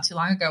piece not too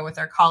long ago with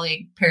our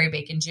colleague Perry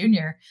Bacon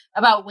Jr.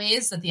 about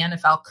ways that the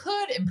NFL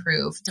could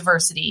improve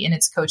diversity in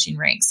its coaching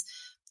ranks.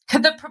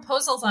 Could the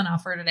proposals on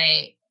offer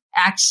today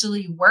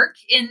actually work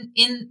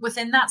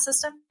within that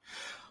system?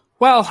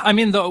 Well, I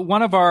mean,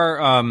 one of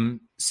our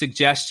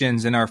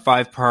suggestions in our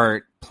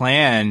 5-part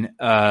plan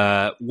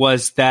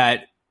was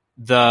that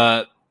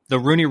the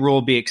Rooney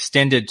Rule be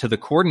extended to the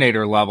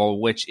coordinator level,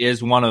 which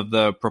is one of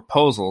the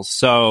proposals.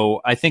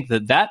 So I think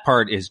that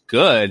part is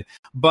good.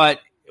 But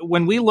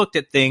when we looked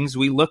at things,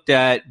 we looked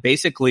at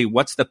basically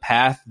what's the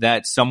path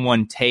that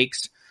someone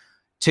takes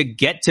to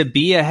get to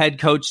be a head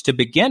coach to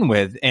begin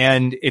with.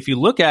 And if you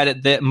look at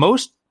it, that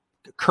most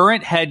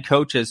current head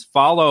coaches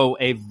follow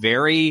a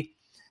very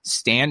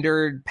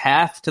standard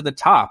path to the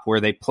top, where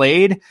they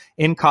played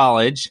in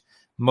college.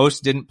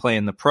 Most didn't play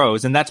in the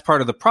pros. And that's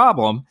part of the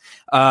problem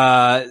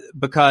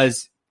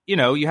because,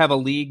 you have a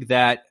league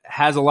that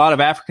has a lot of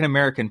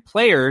African-American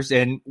players,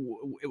 and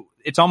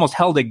it's almost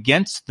held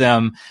against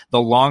them the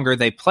longer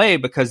they play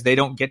because they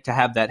don't get to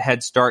have that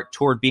head start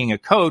toward being a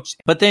coach.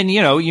 But then,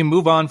 you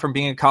move on from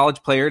being a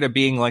college player to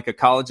being like a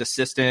college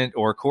assistant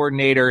or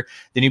coordinator.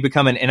 Then you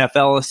become an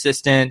NFL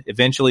assistant.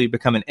 Eventually you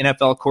become an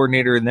NFL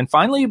coordinator. And then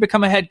finally you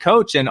become a head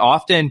coach. And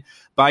often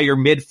by your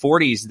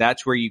mid-40s,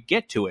 that's where you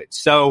get to it.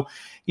 So,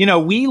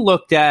 we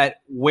looked at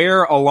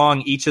where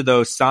along each of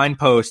those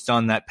signposts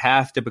on that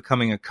path to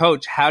becoming a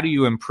coach, how do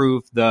you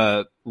improve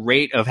the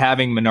rate of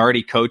having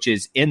minority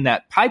coaches in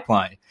that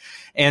pipeline?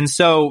 And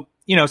so,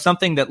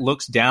 something that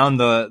looks down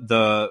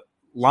the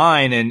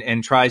line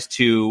and tries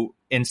to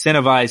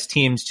incentivize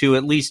teams to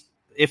at least,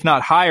 if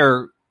not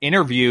higher,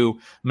 interview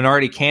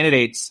minority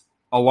candidates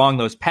along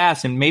those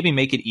paths and maybe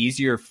make it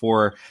easier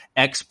for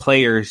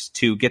ex-players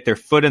to get their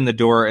foot in the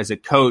door as a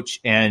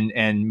coach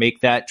and make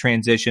that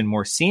transition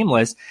more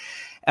seamless.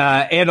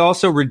 and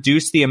also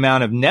reduce the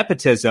amount of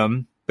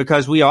nepotism,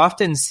 because we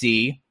often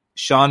see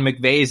Sean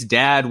McVay's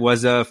dad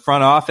was a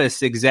front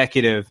office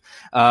executive.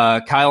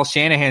 Kyle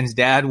Shanahan's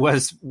dad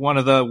was one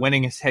of the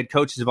winningest head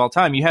coaches of all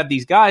time. You have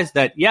these guys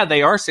that, yeah,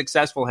 they are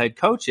successful head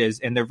coaches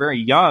and they're very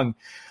young,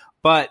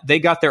 but they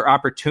got their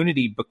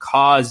opportunity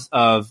because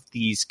of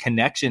these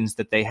connections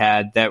that they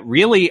had that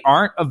really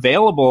aren't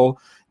available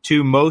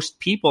to most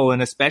people,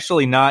 and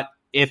especially not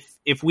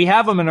if we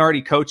have a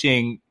minority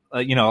coaching,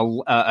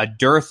 a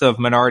dearth of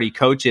minority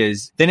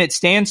coaches, then it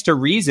stands to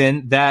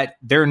reason that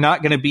they're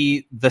not going to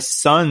be the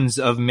sons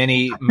of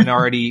many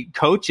minority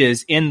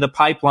coaches in the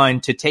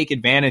pipeline to take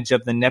advantage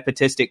of the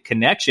nepotistic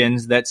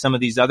connections that some of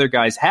these other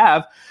guys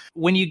have.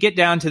 When you get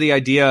down to the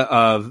idea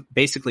of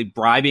basically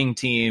bribing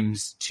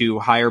teams to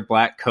hire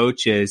black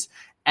coaches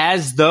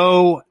as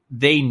though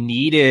they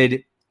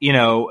needed,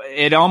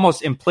 it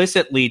almost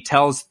implicitly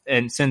tells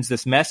and sends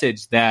this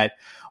message that,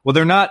 well,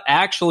 they're not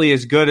actually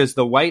as good as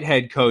the white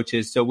head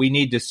coaches, so we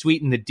need to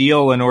sweeten the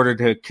deal in order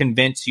to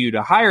convince you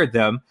to hire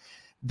them.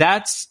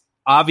 That's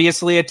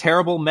obviously a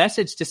terrible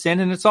message to send,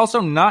 and it's also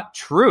not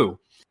true.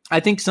 I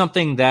think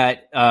something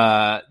that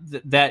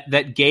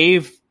that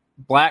gave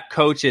black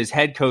coaches,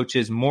 head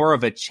coaches, more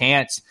of a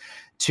chance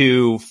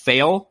to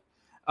fail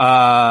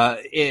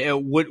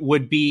it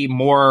would be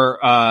more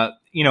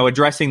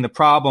addressing the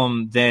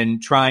problem than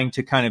trying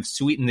to kind of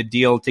sweeten the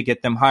deal to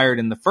get them hired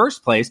in the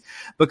first place.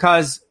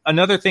 Because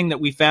another thing that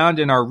we found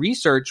in our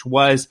research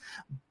was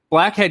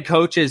black head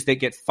coaches that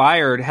get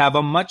fired have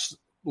a much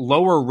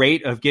lower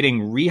rate of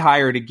getting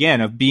rehired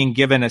again, of being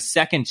given a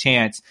second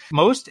chance.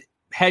 Most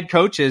head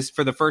coaches,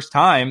 for the first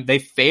time, they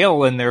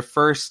fail in their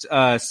first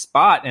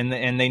spot,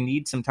 and they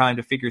need some time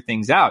to figure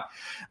things out.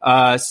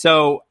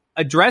 So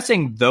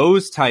addressing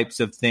those types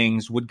of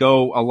things would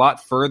go a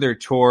lot further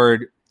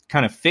toward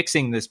kind of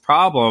fixing this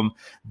problem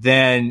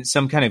than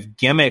some kind of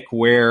gimmick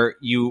where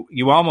you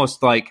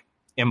almost like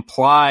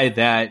imply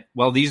that,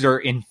 well, these are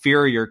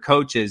inferior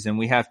coaches and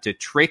we have to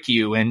trick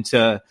you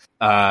into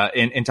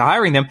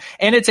hiring them.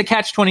 And it's a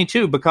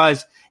catch-22,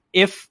 because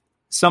if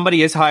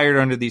somebody is hired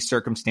under these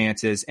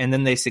circumstances and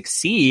then they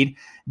succeed,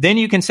 then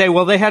you can say,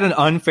 well, they had an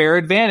unfair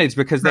advantage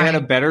because they had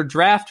a better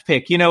draft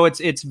pick.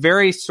 It's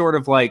very sort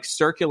of like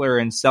circular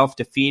and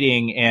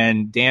self-defeating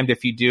and damned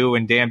if you do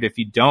and damned if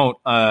you don't,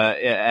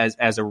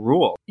 as a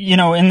rule.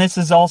 And this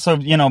is also,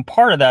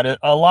 part of that.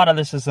 A lot of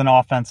this is an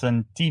offense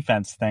and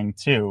defense thing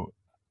too,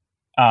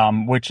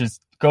 which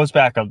goes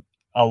back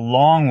a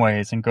long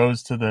ways and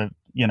goes to the,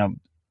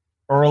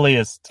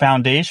 earliest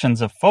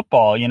foundations of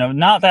football.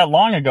 Not that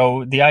long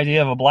ago, the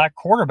idea of a black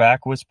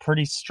quarterback was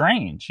pretty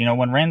strange.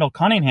 When Randall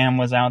Cunningham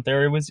was out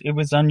there, it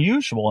was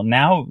unusual.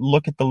 Now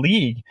look at the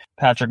league: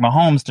 Patrick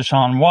Mahomes,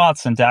 Deshaun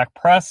Watson, Dak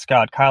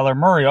Prescott, Kyler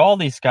Murray, all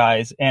these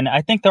guys. And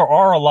I think there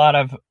are a lot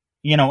of,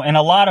 and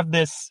a lot of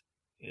this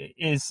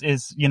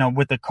is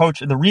with the coach,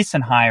 the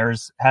recent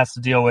hires has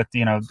to deal with,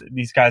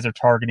 these guys are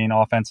targeting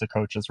offensive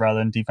coaches rather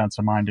than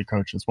defensive minded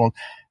coaches. Well,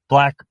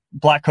 black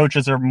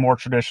coaches are more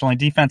traditionally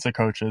defensive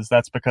coaches.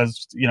 That's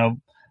because,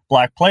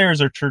 black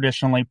players are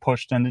traditionally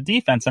pushed into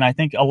defense. And I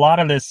think a lot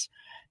of this,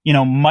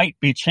 might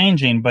be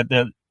changing, but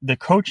the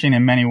coaching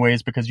in many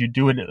ways, because you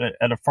do it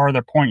at a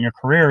farther point in your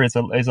career, is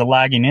a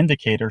lagging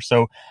indicator.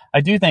 So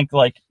I do think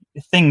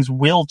things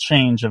will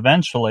change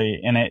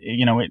eventually. And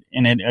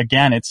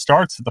it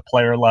starts at the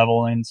player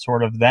level and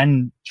sort of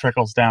then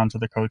trickles down to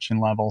the coaching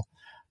level.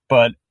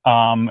 But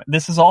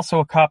this is also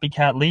a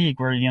copycat league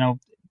where,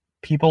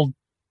 people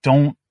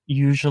don't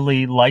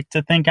usually like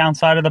to think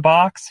outside of the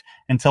box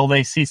until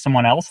they see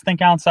someone else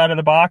think outside of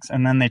the box,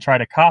 and then they try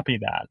to copy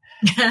that.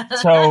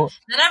 So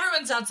then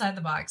everyone's outside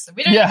the box.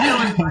 We don't even know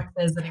what the box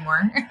is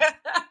anymore.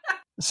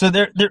 So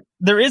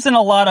there isn't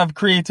a lot of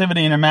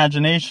creativity and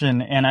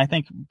imagination, and I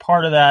think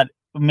part of that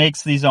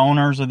makes these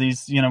owners or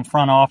these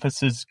front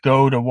offices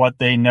go to what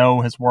they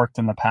know has worked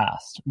in the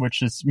past,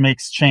 which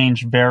makes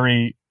change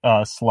very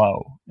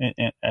slow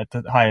at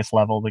the highest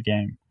level of the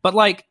game. But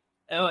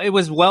it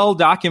was well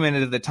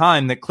documented at the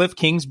time that Cliff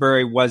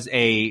Kingsbury was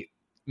a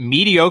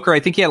mediocre, I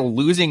think he had a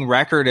losing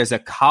record as a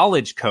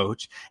college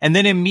coach, and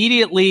then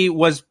immediately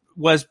was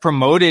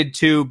promoted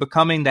to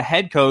becoming the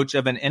head coach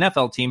of an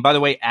NFL team, by the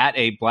way, at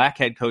a black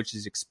head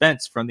coach's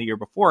expense from the year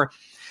before,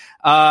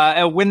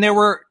 when there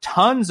were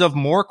tons of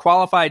more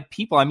qualified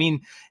people. I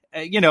mean,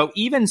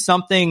 even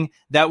something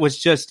that was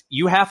just,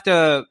 you have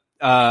to,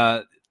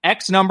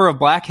 X number of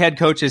black head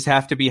coaches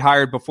have to be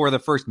hired before the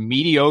first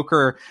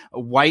mediocre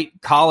white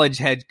college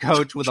head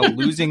coach with a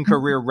losing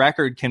career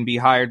record can be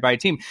hired by a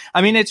team.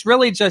 I mean, it's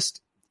really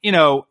just,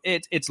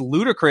 it's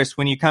ludicrous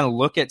when you kind of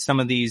look at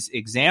some of these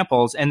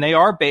examples, and they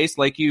are based,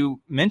 like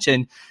you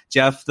mentioned,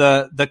 Jeff,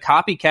 the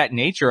copycat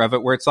nature of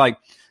it, where it's like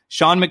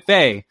Sean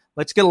McVay.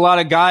 Let's get a lot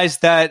of guys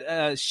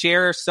that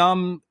share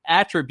some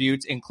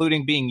attributes,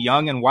 including being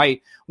young and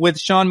white, with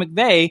Sean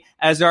McVay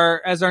as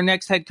our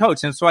next head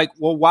coach. And it's like,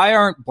 well, why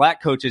aren't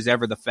black coaches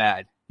ever the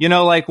fad?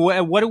 What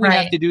do we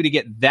have to do to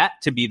get that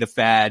to be the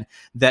fad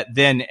that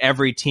then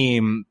every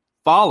team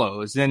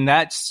follows? And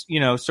that's,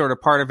 sort of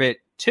part of it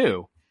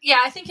too. Yeah,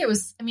 I think it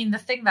was, the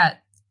thing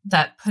that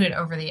that put it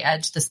over the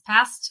edge this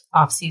past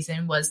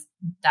offseason was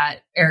that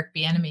Eric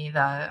Bieniemy,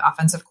 the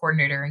offensive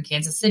coordinator in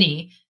Kansas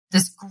City,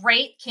 this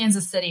great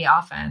Kansas City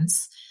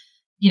offense,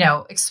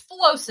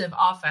 explosive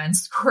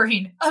offense,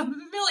 scoring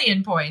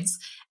 1,000,000 points,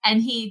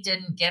 and he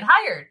didn't get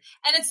hired.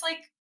 And it's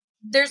like,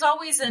 there's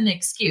always an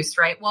excuse,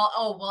 right?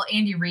 Well,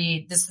 Andy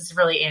Reid, this is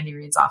really Andy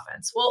Reid's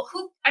offense. Well,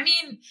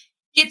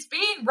 it's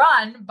being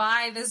run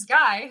by this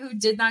guy who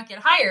did not get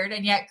hired,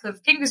 and yet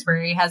Cliff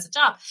Kingsbury has a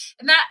job.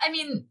 And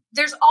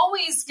there's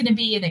always going to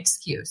be an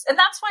excuse. And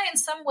that's why in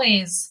some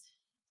ways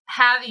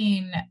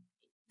having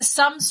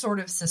some sort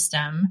of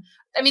system,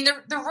 the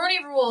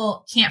Rooney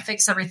Rule can't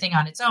fix everything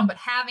on its own, but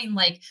having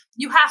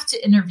you have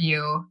to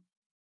interview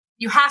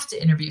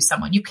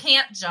someone. You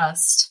can't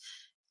just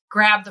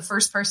grab the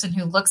first person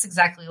who looks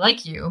exactly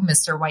like you,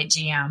 Mr. White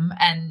GM,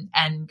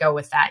 and go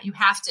with that. You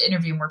have to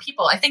interview more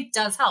people. I think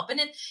does help.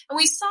 And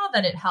we saw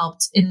that it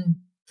helped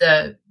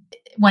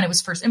when it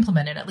was first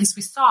implemented. At least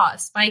we saw a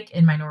spike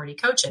in minority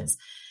coaches.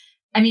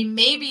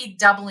 Maybe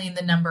doubling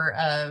the number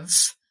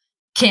of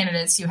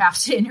candidates you have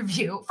to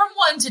interview from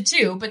 1 to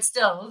 2, but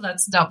still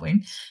that's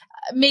doubling.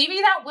 Maybe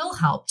that will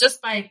help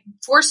just by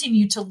forcing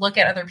you to look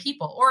at other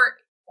people,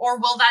 or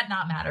will that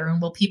not matter?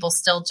 And will people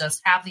still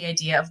just have the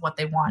idea of what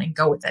they want and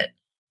go with it?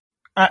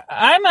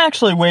 I'm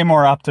actually way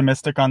more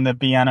optimistic on the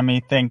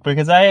Bieniemy thing,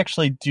 because I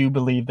actually do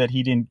believe that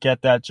he didn't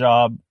get that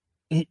job.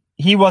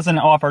 He wasn't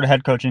offered a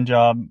head coaching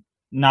job.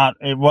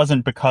 It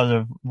wasn't because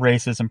of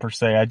racism per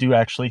se. I do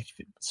actually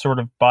sort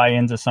of buy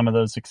into some of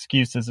those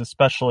excuses,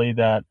 especially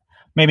that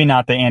maybe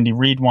not the Andy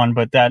Reid one,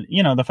 but that,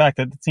 the fact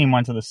that the team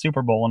went to the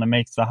Super Bowl and it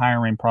makes the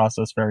hiring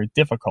process very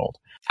difficult.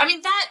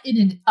 That in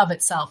and of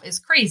itself is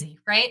crazy,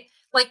 right?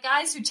 Like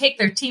guys who take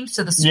their teams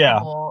to the Super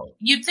Bowl,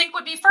 you'd think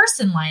would be first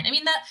in line.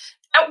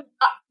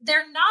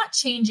 They're not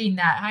changing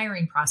that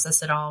hiring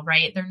process at all,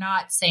 right? They're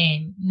not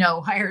saying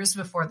no hires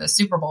before the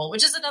Super Bowl,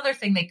 which is another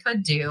thing they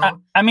could do.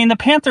 The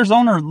Panthers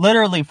owner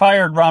literally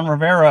fired Ron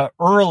Rivera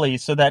early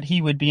so that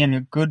he would be in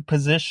a good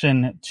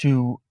position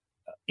to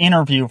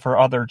interview for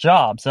other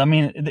jobs.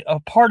 A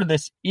part of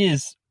this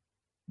is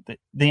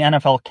the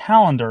NFL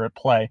calendar at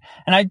play.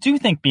 And I do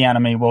think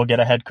Bieniemy will get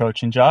a head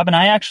coaching job. And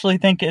I actually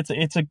think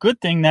it's a good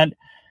thing that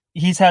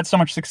he's had so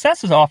much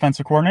success as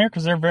offensive coordinator,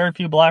 because there are very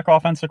few black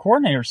offensive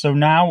coordinators. So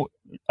now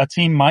a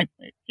team might,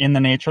 in the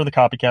nature of the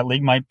copycat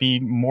league, might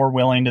be more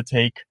willing to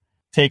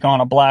take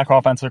on a black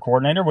offensive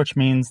coordinator, which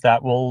means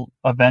that will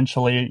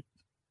eventually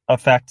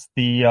affect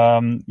the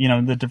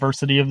the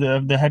diversity of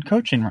the head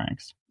coaching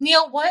ranks.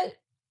 Neil,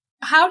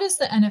 how does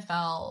the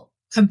NFL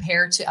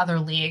compare to other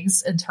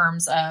leagues in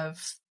terms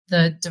of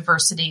the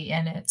diversity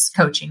in its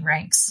coaching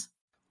ranks?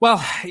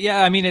 Well,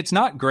 yeah, it's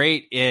not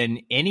great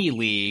in any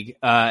league.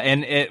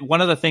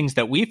 One of the things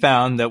that we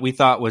found that we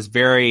thought was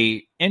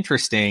very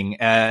interesting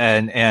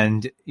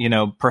and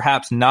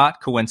perhaps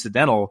not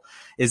coincidental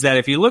is that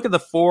if you look at the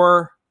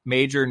 4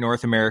 major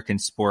North American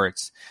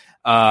sports,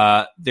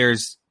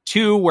 there's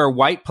 2 where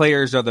white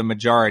players are the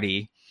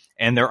majority,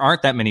 and there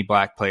aren't that many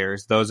black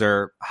players. Those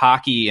are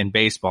hockey and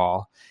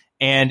baseball.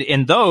 And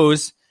in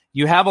those,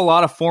 you have a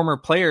lot of former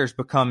players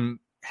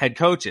become head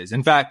coaches.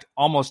 In fact,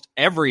 almost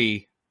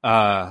every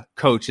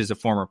coach is a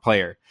former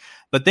player.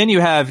 But then you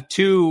have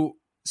 2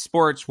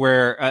 sports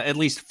where at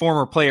least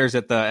former players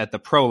at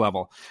the pro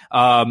level.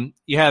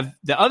 You have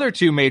the other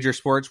 2 major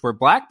sports where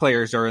black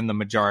players are in the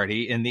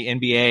majority, in the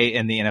NBA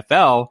and the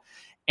NFL.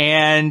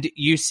 And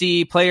you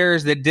see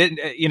players that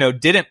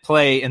didn't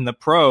play in the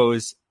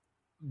pros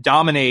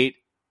dominate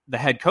the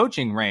head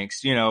coaching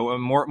ranks,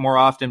 more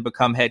often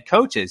become head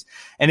coaches.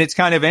 And it's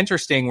kind of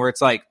interesting where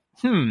it's like,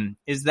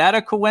 is that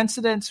a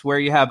coincidence where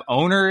you have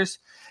owners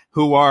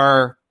who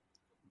are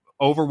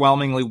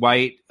overwhelmingly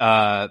white,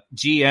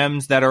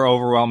 GMs that are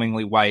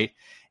overwhelmingly white?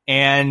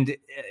 And,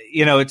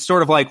 it's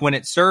sort of like when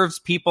it serves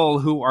people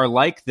who are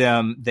like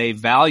them, they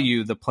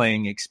value the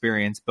playing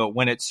experience. But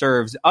when it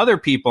serves other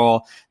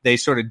people, they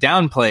sort of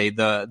downplay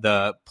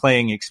the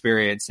playing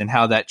experience and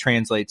how that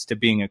translates to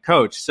being a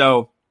coach.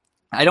 So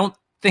I don't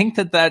think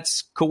that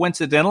that's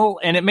coincidental,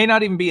 and it may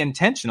not even be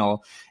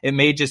intentional. It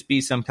may just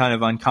be some kind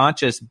of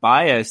unconscious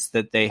bias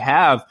that they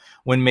have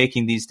when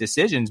making these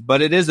decisions,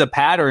 but it is a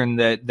pattern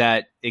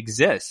that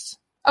exists.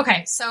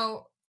 Okay,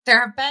 so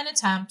there have been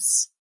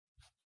attempts.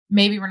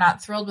 Maybe we're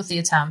not thrilled with the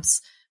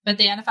attempts, but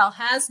the NFL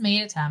has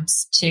made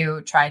attempts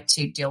to try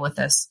to deal with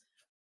this.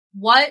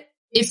 What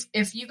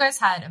if you guys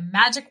had a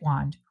magic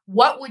wand,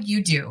 what would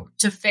you do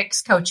to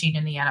fix coaching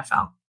in the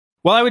NFL?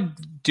 Well, I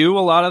would do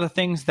a lot of the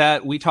things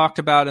that we talked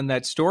about in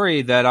that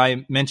story that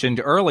I mentioned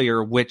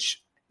earlier,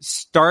 which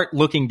start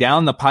looking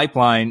down the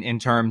pipeline in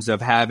terms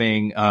of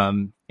having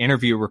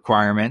interview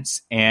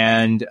requirements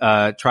and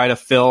try to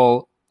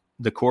fill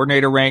the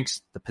coordinator ranks,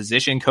 the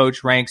position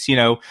coach ranks,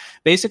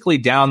 basically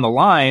down the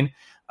line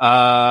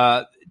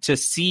to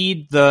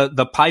seed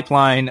the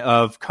pipeline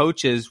of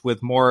coaches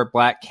with more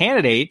black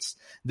candidates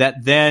that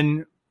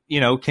then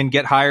can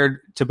get hired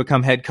to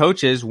become head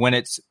coaches when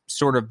it's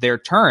sort of their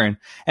turn.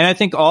 And I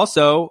think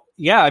also,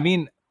 I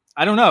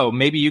I don't know,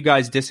 maybe you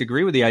guys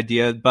disagree with the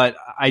idea, but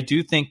I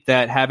do think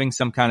that having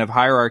some kind of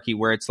hierarchy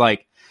where it's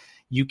like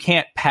you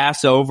can't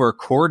pass over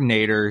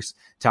coordinators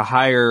to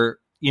hire,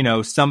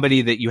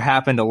 somebody that you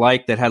happen to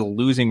like that had a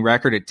losing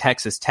record at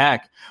Texas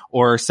Tech,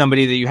 or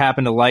somebody that you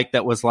happen to like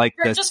that was like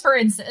this, just for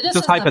instance,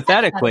 just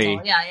hypothetically,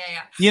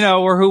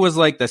 or who was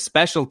like the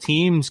special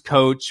teams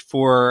coach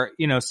for,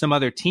 some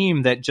other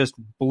team that just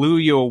blew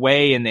you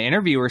away in the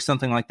interview or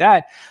something like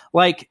that.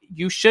 Like,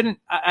 you shouldn't,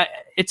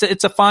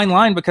 it's a fine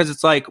line, because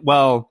it's like,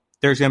 well,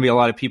 there's going to be a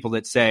lot of people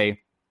that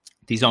say,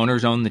 these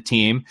owners own the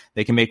team.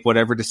 They can make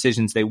whatever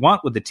decisions they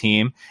want with the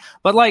team.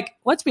 But like,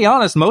 let's be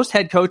honest, most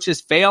head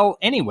coaches fail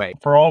anyway.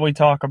 For all we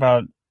talk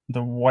about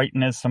the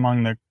whiteness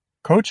among the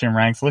coaching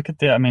ranks, look at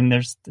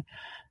there's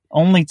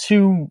only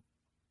two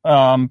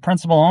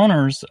principal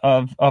owners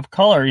of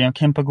color.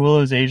 Kim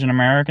Pagula's Asian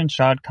American,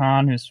 Shad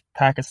Khan, who's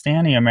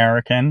Pakistani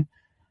American.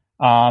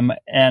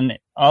 And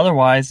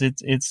otherwise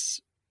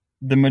it's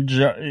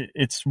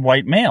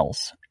white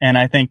males. And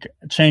I think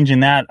changing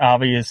that,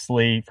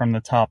 obviously, from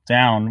the top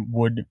down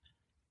would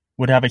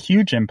have a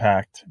huge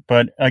impact.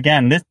 But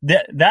again,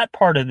 that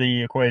part of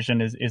the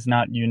equation is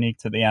not unique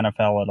to the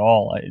NFL at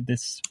all.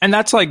 And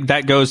that's like,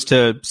 that goes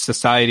to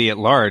society at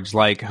large.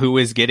 Like, who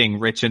is getting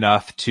rich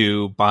enough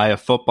to buy a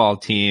football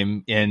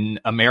team in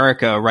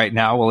America right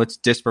now? Well, it's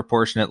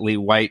disproportionately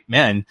white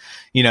men,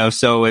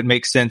 so it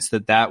makes sense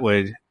that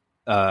would,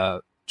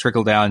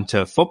 trickle down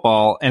to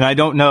football. And I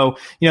don't know,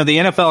 the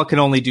NFL can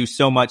only do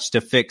so much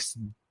to fix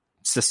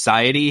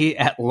society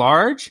at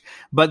large,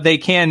 but they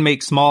can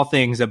make small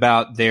things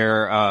about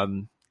their,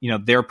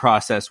 their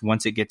process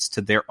once it gets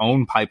to their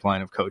own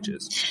pipeline of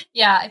coaches.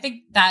 Yeah, I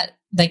think that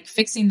like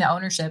fixing the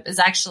ownership is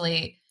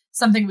actually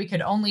something we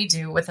could only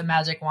do with a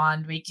magic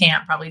wand. We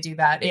can't probably do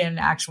that in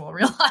actual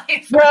real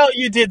life. Well,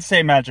 you did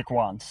say magic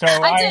wand, so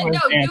I did. No,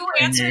 you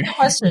answered the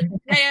question.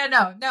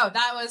 No,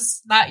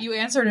 that you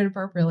answered it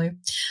appropriately.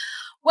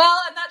 Well,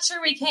 I'm not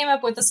sure we came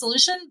up with a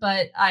solution,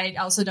 but I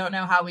also don't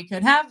know how we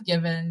could have,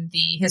 given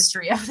the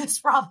history of this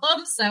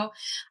problem. So,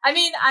 I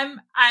mean,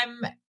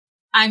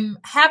 I'm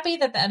happy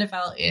that the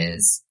NFL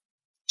is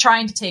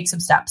trying to take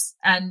some steps,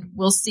 and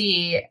we'll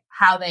see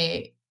how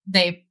they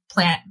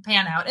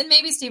pan out. And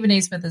maybe Stephen A.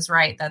 Smith is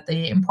right that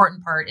the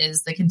important part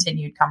is the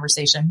continued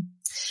conversation.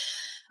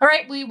 All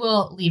right, we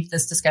will leave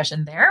this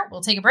discussion there.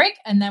 We'll take a break,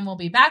 and then we'll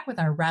be back with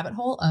our rabbit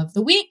hole of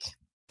the week.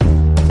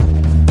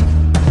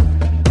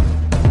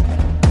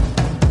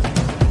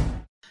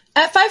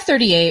 At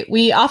 538,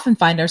 we often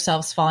find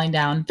ourselves falling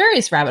down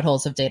various rabbit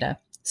holes of data.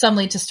 Some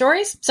lead to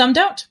stories, some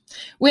don't.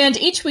 We end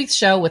each week's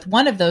show with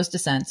one of those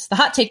descents, the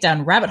Hot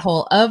Takedown rabbit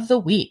hole of the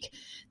week.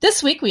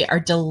 This week, we are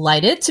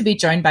delighted to be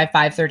joined by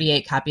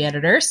 538 copy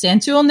editor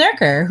Santul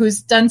Nerkar,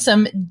 who's done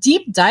some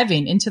deep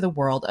diving into the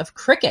world of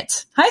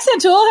cricket. Hi,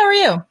 Santul. How are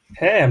you?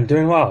 Hey, I'm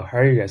doing well. How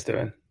are you guys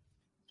doing?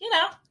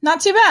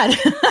 Not too bad.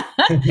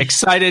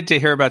 Excited to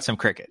hear about some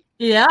cricket.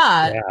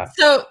 Yeah.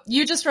 So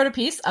you just wrote a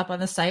piece up on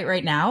the site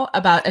right now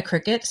about a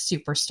cricket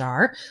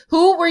superstar.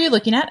 Who were you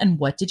looking at, and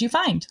what did you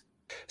find?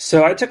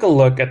 So I took a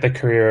look at the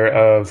career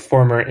of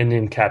former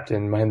Indian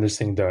captain Mahendra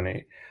Singh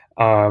Dhoni.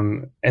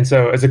 And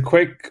so as a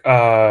quick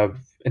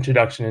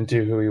introduction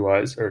into who he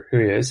was, or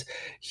who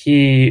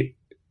he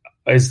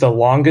is the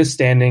longest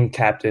standing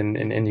captain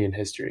in Indian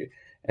history.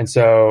 And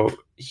so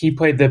he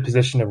played the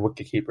position of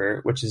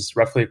wicketkeeper, which is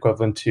roughly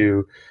equivalent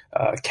to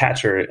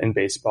catcher in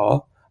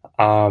baseball.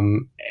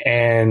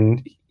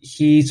 And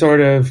he sort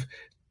of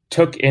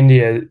took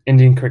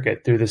Indian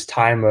cricket through this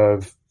time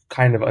of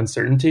kind of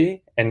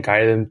uncertainty and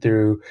guided them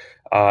through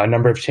a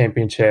number of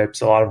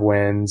championships, a lot of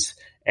wins,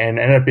 and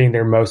ended up being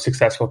their most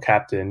successful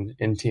captain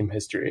in team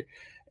history.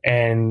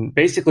 And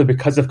basically,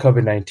 because of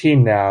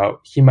COVID-19 now,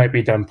 he might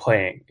be done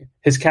playing.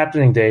 His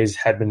captaining days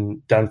had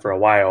been done for a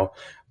while,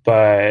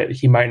 but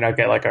he might not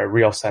get like a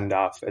real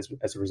send-off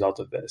as a result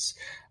of this.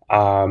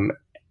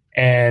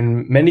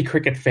 And many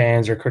cricket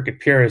fans or cricket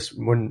purists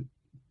wouldn't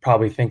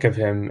probably think of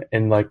him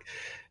in like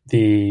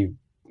the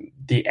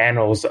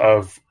annals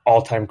of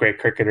all-time great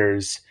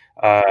cricketers.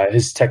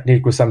 His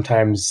technique was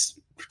sometimes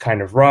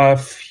kind of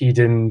rough. He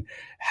didn't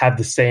have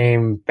the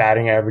same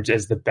batting average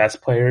as the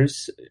best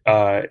players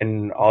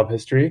in all of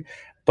history.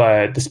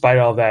 But despite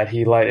all that,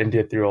 he led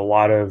India through a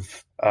lot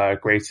of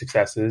great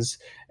successes.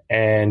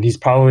 And he's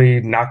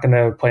probably not going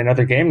to play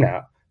another game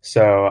now.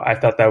 So I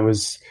thought that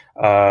was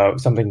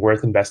something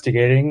worth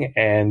investigating.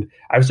 And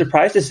I was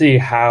surprised to see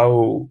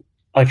how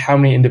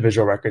many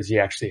individual records he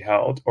actually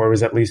held, or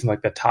was at least in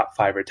like the top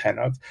 5 or 10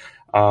 of.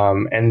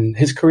 And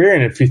his career,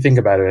 and if you think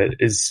about it,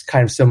 is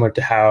kind of similar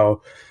to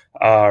how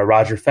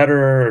Roger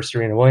Federer or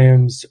Serena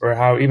Williams, or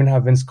how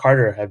Vince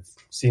Carter have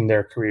seen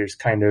their careers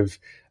kind of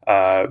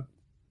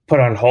put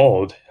on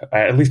hold.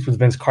 At least with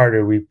Vince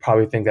Carter, we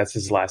probably think that's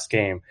his last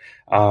game.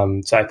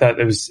 So I thought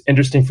it was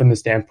interesting from the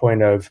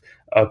standpoint of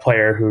a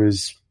player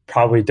who's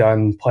probably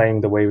done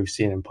playing the way we've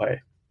seen him play.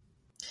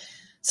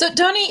 So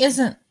Dhoni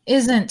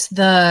isn't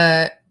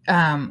the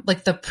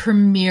like the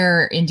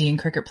premier Indian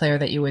cricket player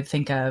that you would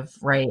think of,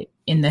 right,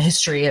 in the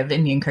history of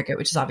Indian cricket,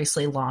 which is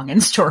obviously long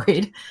and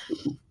storied.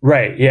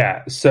 Right,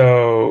 yeah.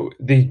 So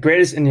the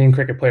greatest Indian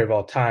cricket player of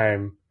all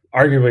time,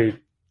 arguably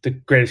the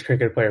greatest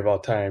cricket player of all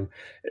time,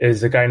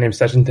 is a guy named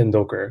Sachin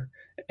Tendulkar.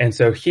 And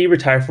so he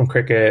retired from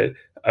cricket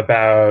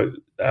about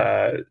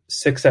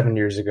 6-7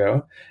 years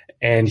ago,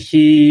 and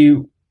he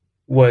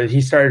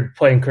started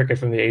playing cricket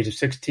from the age of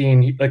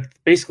 16. Like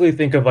basically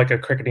think of like a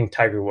cricketing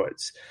Tiger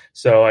Woods.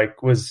 So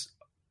like was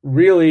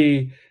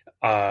really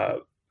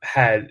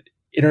had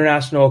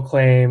international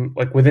acclaim.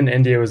 Like within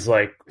India, was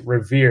like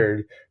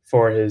revered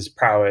for his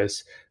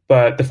prowess.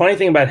 But the funny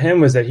thing about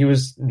him was that he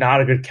was not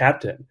a good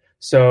captain.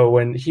 So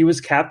when he was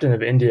captain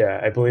of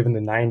India, I believe in the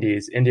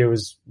 90s, India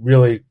was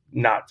really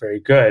not very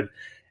good.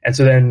 And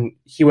so then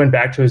he went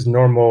back to his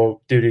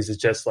normal duties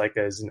as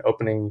an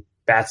opening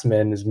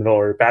batsman, as middle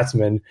order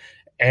batsman,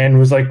 and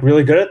was like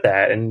really good at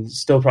that, and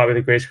still probably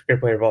the greatest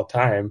cricket player of all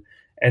time.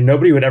 And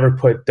nobody would ever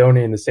put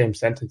Dhoni in the same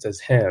sentence as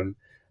him.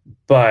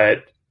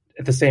 But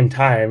at the same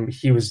time,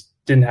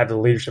 didn't have the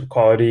leadership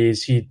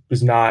qualities. He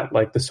was not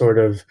like the sort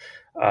of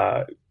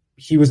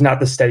he was not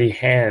the steady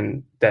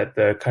hand that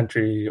the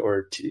country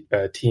or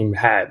team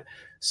had.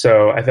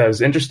 So I thought it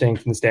was interesting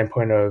from the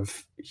standpoint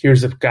of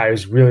here's a guy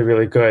who's really,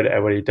 really good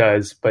at what he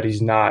does, but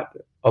he's not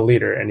a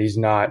leader, and he's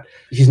not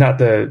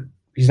the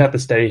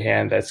steady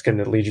hand that's going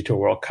to lead you to a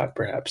World Cup,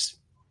 perhaps.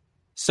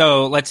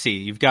 So let's see.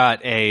 You've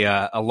got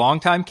a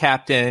longtime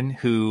captain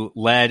who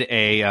led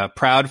a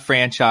proud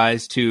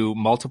franchise to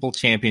multiple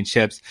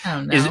championships.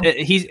 Oh, no.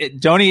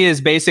 Dhoni is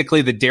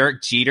basically the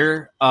Derek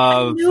Jeter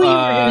of I knew you were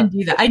going to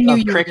do that. I knew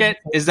you cricket.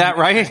 Is that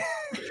right?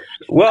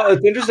 Well,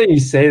 it's interesting you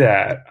say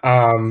that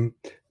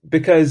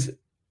because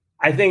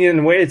I think in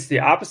a way it's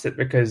the opposite,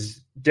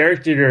 because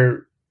Derek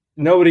Jeter,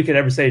 nobody could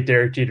ever say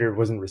Derek Jeter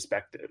wasn't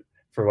respected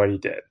for what he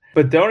did.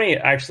 But Dhoni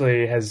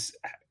actually has,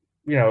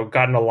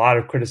 gotten a lot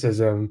of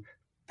criticism,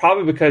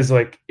 probably because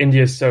like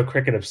India is so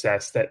cricket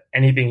obsessed that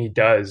anything he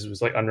does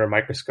was like under a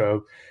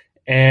microscope.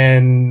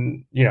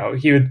 And,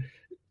 he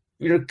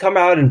would come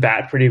out and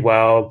bat pretty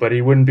well, but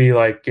he wouldn't be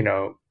like,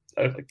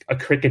 a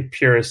cricket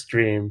purist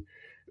dream.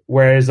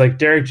 Whereas like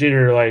Derek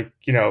Jeter, like,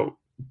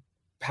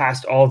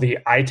 passed all the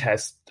eye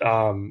test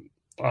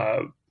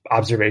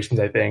observations,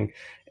 I think.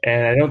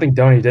 And I don't think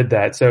Dhoni did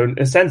that. So in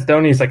a sense,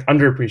 Dhoni is like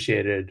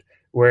underappreciated,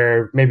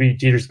 where maybe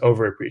Jeter's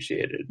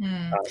overappreciated,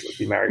 would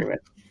be my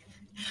argument.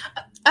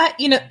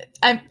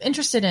 I'm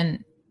interested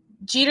in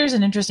Jeter's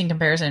an interesting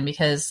comparison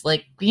because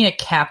like being a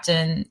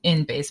captain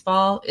in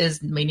baseball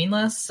is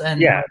meaningless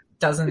and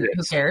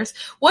who cares?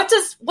 What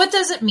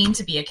does it mean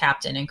to be a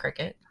captain in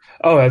cricket?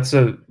 Oh, that's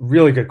a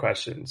really good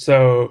question.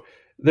 So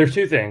there are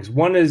two things.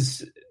 One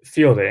is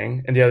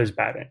fielding and the other is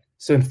batting.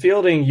 So in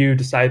fielding, you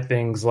decide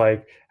things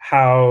like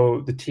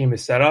how the team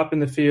is set up in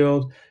the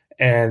field.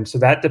 And so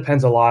that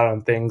depends a lot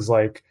on things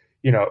like,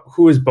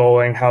 who is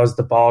bowling, how is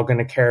the ball going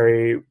to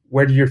carry,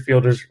 where do your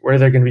fielders, where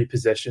they're going to be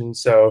positioned.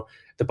 So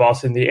the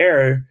ball's in the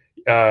air,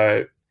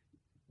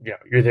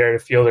 you're there to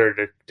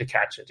fielder to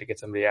catch it, to get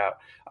somebody out.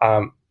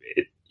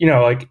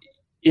 Like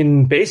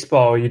in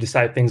baseball, you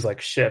decide things like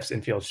shifts,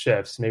 infield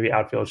shifts, maybe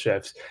outfield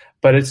shifts,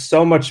 but it's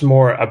so much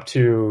more up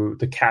to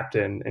the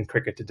captain in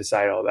cricket to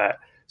decide all that.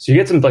 So you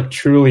get some like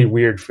truly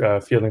weird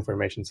fielding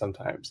formation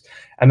sometimes.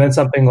 And then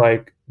something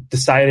like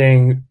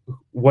deciding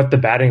what the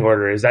batting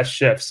order is, that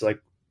shifts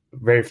like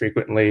very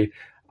frequently.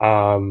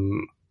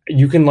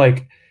 You can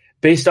like,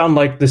 based on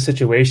like the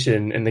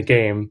situation in the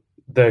game,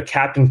 the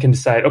captain can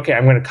decide, okay,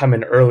 I'm going to come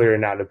in earlier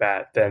now to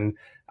bat than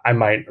I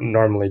might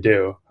normally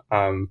do.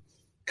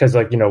 Because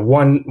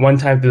one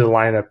time through the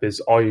lineup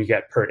is all you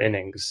get per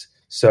innings.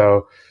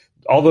 So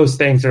all those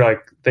things are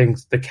like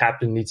things the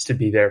captain needs to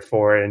be there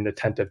for and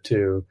attentive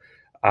to.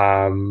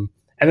 And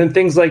then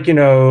things like,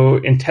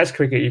 in test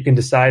cricket, you can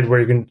decide where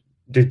you're going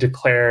to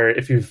declare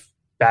if you've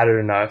batted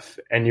enough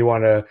and you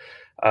want to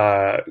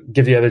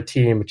give the other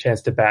team a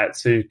chance to bat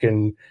so you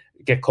can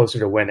get closer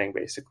to winning,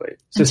 basically.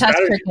 So and test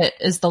cricket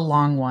is the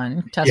long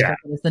one. Test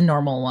cricket is the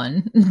normal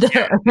one.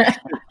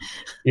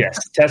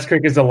 Yes, test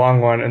cricket is the long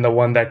one and the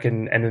one that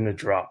can end in a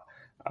draw.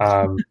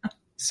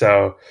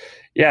 So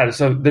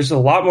there's a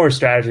lot more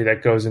strategy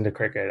that goes into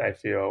cricket, I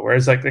feel.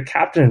 Whereas like the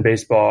captain in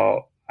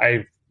baseball,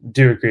 I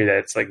do agree that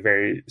it's like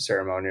very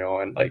ceremonial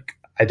and like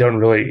I don't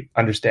really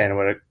understand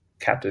what a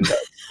captain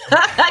does.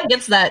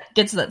 gets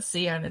that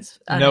C on its.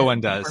 No one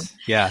does.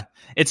 Yeah,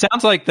 it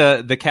sounds like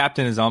the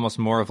captain is almost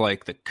more of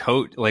like the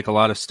coach. Like a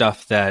lot of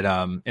stuff that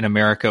in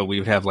America we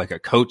would have like a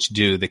coach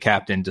do. The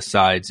captain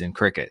decides in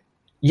cricket.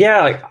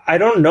 Yeah, like I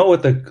don't know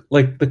what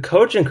the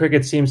coach in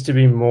cricket seems to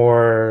be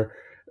more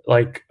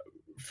like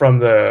from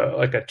the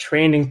like a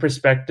training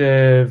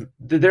perspective.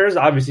 There's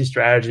obviously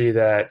strategy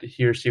that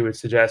he or she would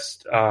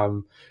suggest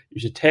you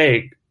should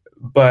take,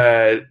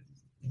 but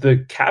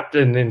the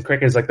captain in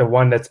cricket is like the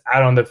one that's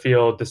out on the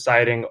field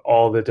deciding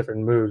all the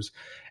different moves.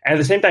 And at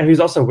the same time, he was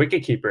also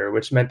wicket keeper,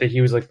 which meant that he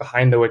was like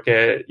behind the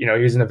wicket. He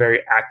was in a very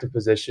active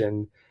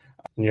position.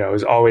 He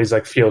was always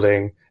like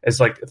fielding as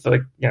like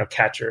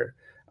catcher.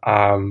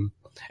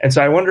 And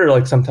so I wonder,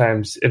 like,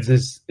 sometimes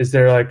is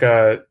there like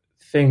a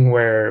thing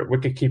where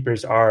wicket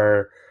keepers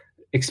are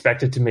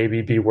expected to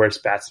maybe be worse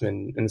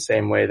batsmen in the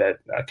same way that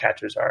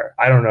catchers are.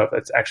 I don't know if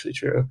that's actually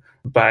true,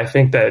 but I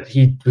think that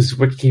he was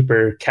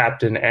wicketkeeper,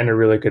 captain, and a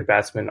really good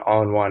batsman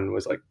all in one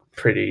was like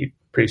pretty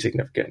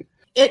significant.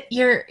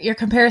 Your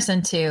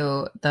comparison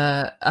to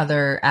the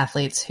other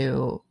athletes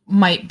who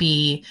might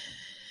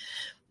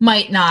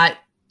not,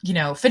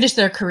 finish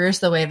their careers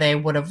the way they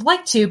would have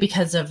liked to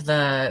because of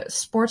the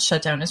sports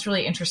shutdown is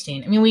really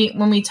interesting. I mean,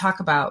 when we talk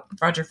about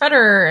Roger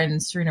Federer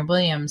and Serena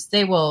Williams,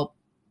 they will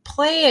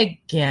play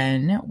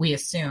again, we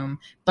assume,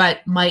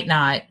 but might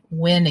not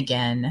win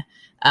again,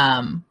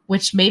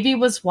 which maybe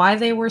was why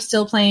they were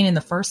still playing in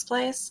the first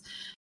place.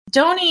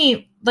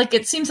 Dhoni, like,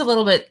 it seems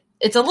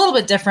it's a little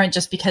bit different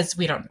just because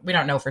we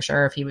don't know for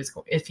sure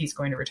if he's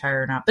going to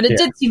retire or not. But it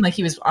did seem like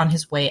he was on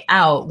his way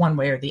out one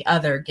way or the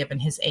other, given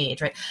his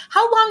age, right?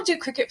 How long do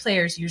cricket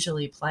players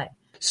usually play?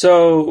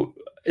 So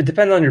it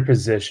depends on your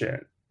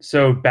position.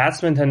 So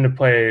batsmen tend to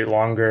play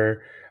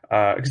longer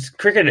because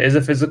cricket is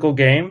a physical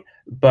game.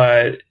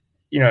 But,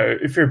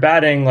 if you're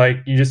batting, like,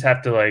 you just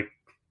have to, like,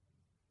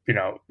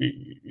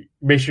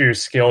 make sure your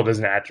skill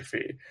doesn't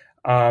atrophy.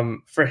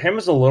 For him,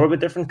 it's a little bit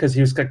different because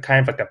he was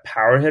kind of like a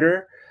power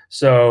hitter.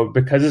 So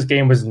because his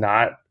game was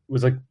not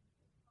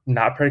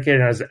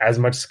predicated on as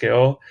much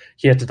skill,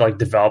 he had to like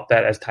develop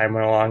that as time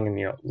went along,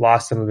 and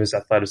lost some of his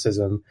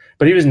athleticism.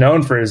 But he was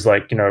known for his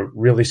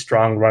really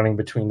strong running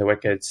between the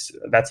wickets.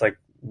 That's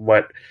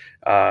what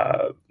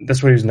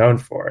he was known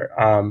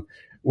for.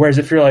 Whereas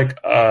if you're like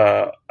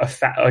a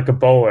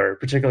bowler,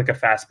 particularly like a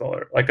fast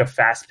bowler, like a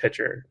fast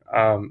pitcher,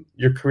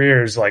 your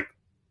career is like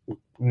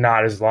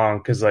not as long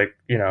because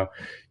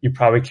you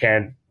probably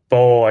can't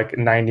bowl like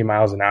 90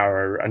 miles an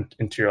hour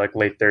into your like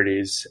late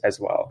 30s as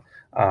well.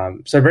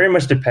 So it very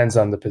much depends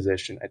on the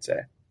position, I'd say.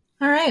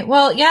 All right.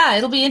 Well, yeah,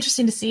 it'll be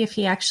interesting to see if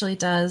he actually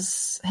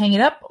does hang it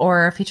up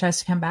or if he tries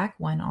to come back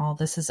when all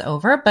this is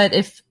over. But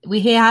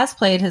he has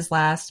played his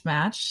last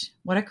match,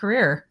 what a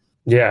career.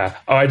 Yeah.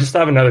 Oh, I just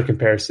have another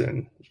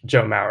comparison.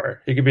 Joe Mauer.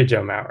 He could be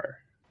Joe Mauer.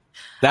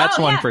 That's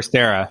one for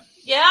Sarah.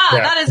 Yeah,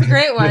 that is a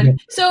great one.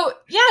 So,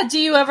 yeah, do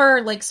you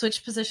ever like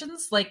switch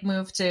positions, like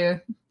move to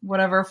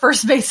whatever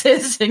first base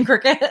is in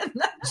cricket?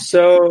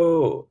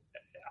 So,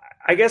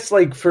 I guess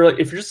like if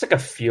you're just like a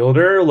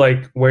fielder,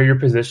 like where your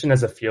position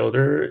as a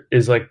fielder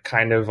is like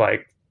kind of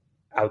like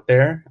out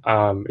there.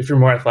 If you're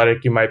more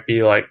athletic, you might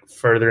be like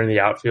further in the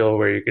outfield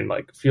where you can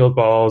like field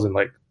balls and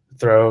like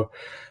throw.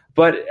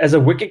 But as a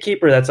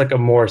wicketkeeper, that's like a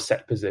more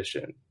set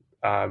position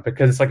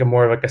because it's like a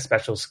more like a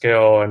special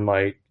skill and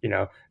like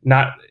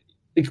not.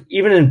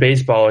 Even in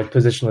baseball, like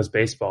positionless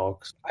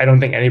baseball, I don't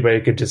think anybody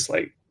could just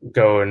like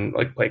go and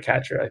like play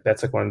catcher. Like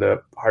that's like one of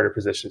the harder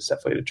positions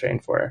definitely to train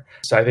for.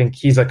 So I think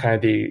he's like kind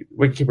of the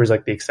wicketkeeper is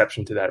like the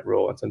exception to that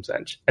rule in some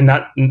sense. And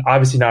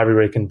obviously not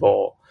everybody can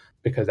bowl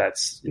because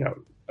that's,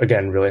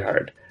 again, really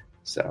hard.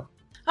 So.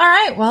 All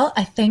right. Well,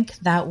 I think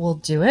that will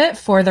do it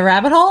for the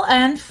rabbit hole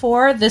and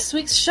for this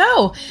week's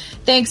show.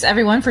 Thanks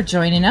everyone for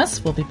joining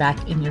us. We'll be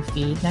back in your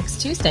feed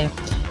next Tuesday.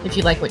 If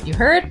you like what you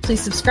heard,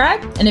 please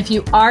subscribe. And if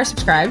you are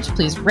subscribed,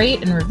 please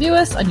rate and review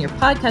us on your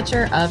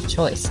podcatcher of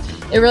choice.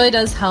 It really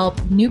does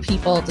help new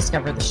people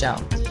discover the show.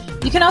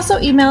 You can also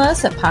email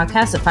us at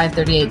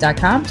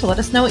podcast@538.com to let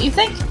us know what you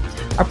think.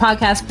 Our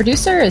podcast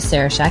producer is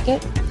Sarah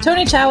Shackett.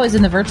 Tony Chow is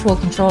in the virtual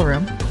control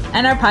room.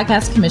 And our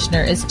podcast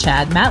commissioner is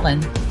Chad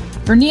Matlin.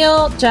 For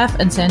Neil, Jeff,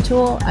 and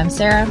Santul, I'm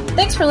Sarah.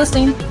 Thanks for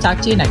listening.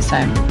 Talk to you next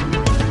time.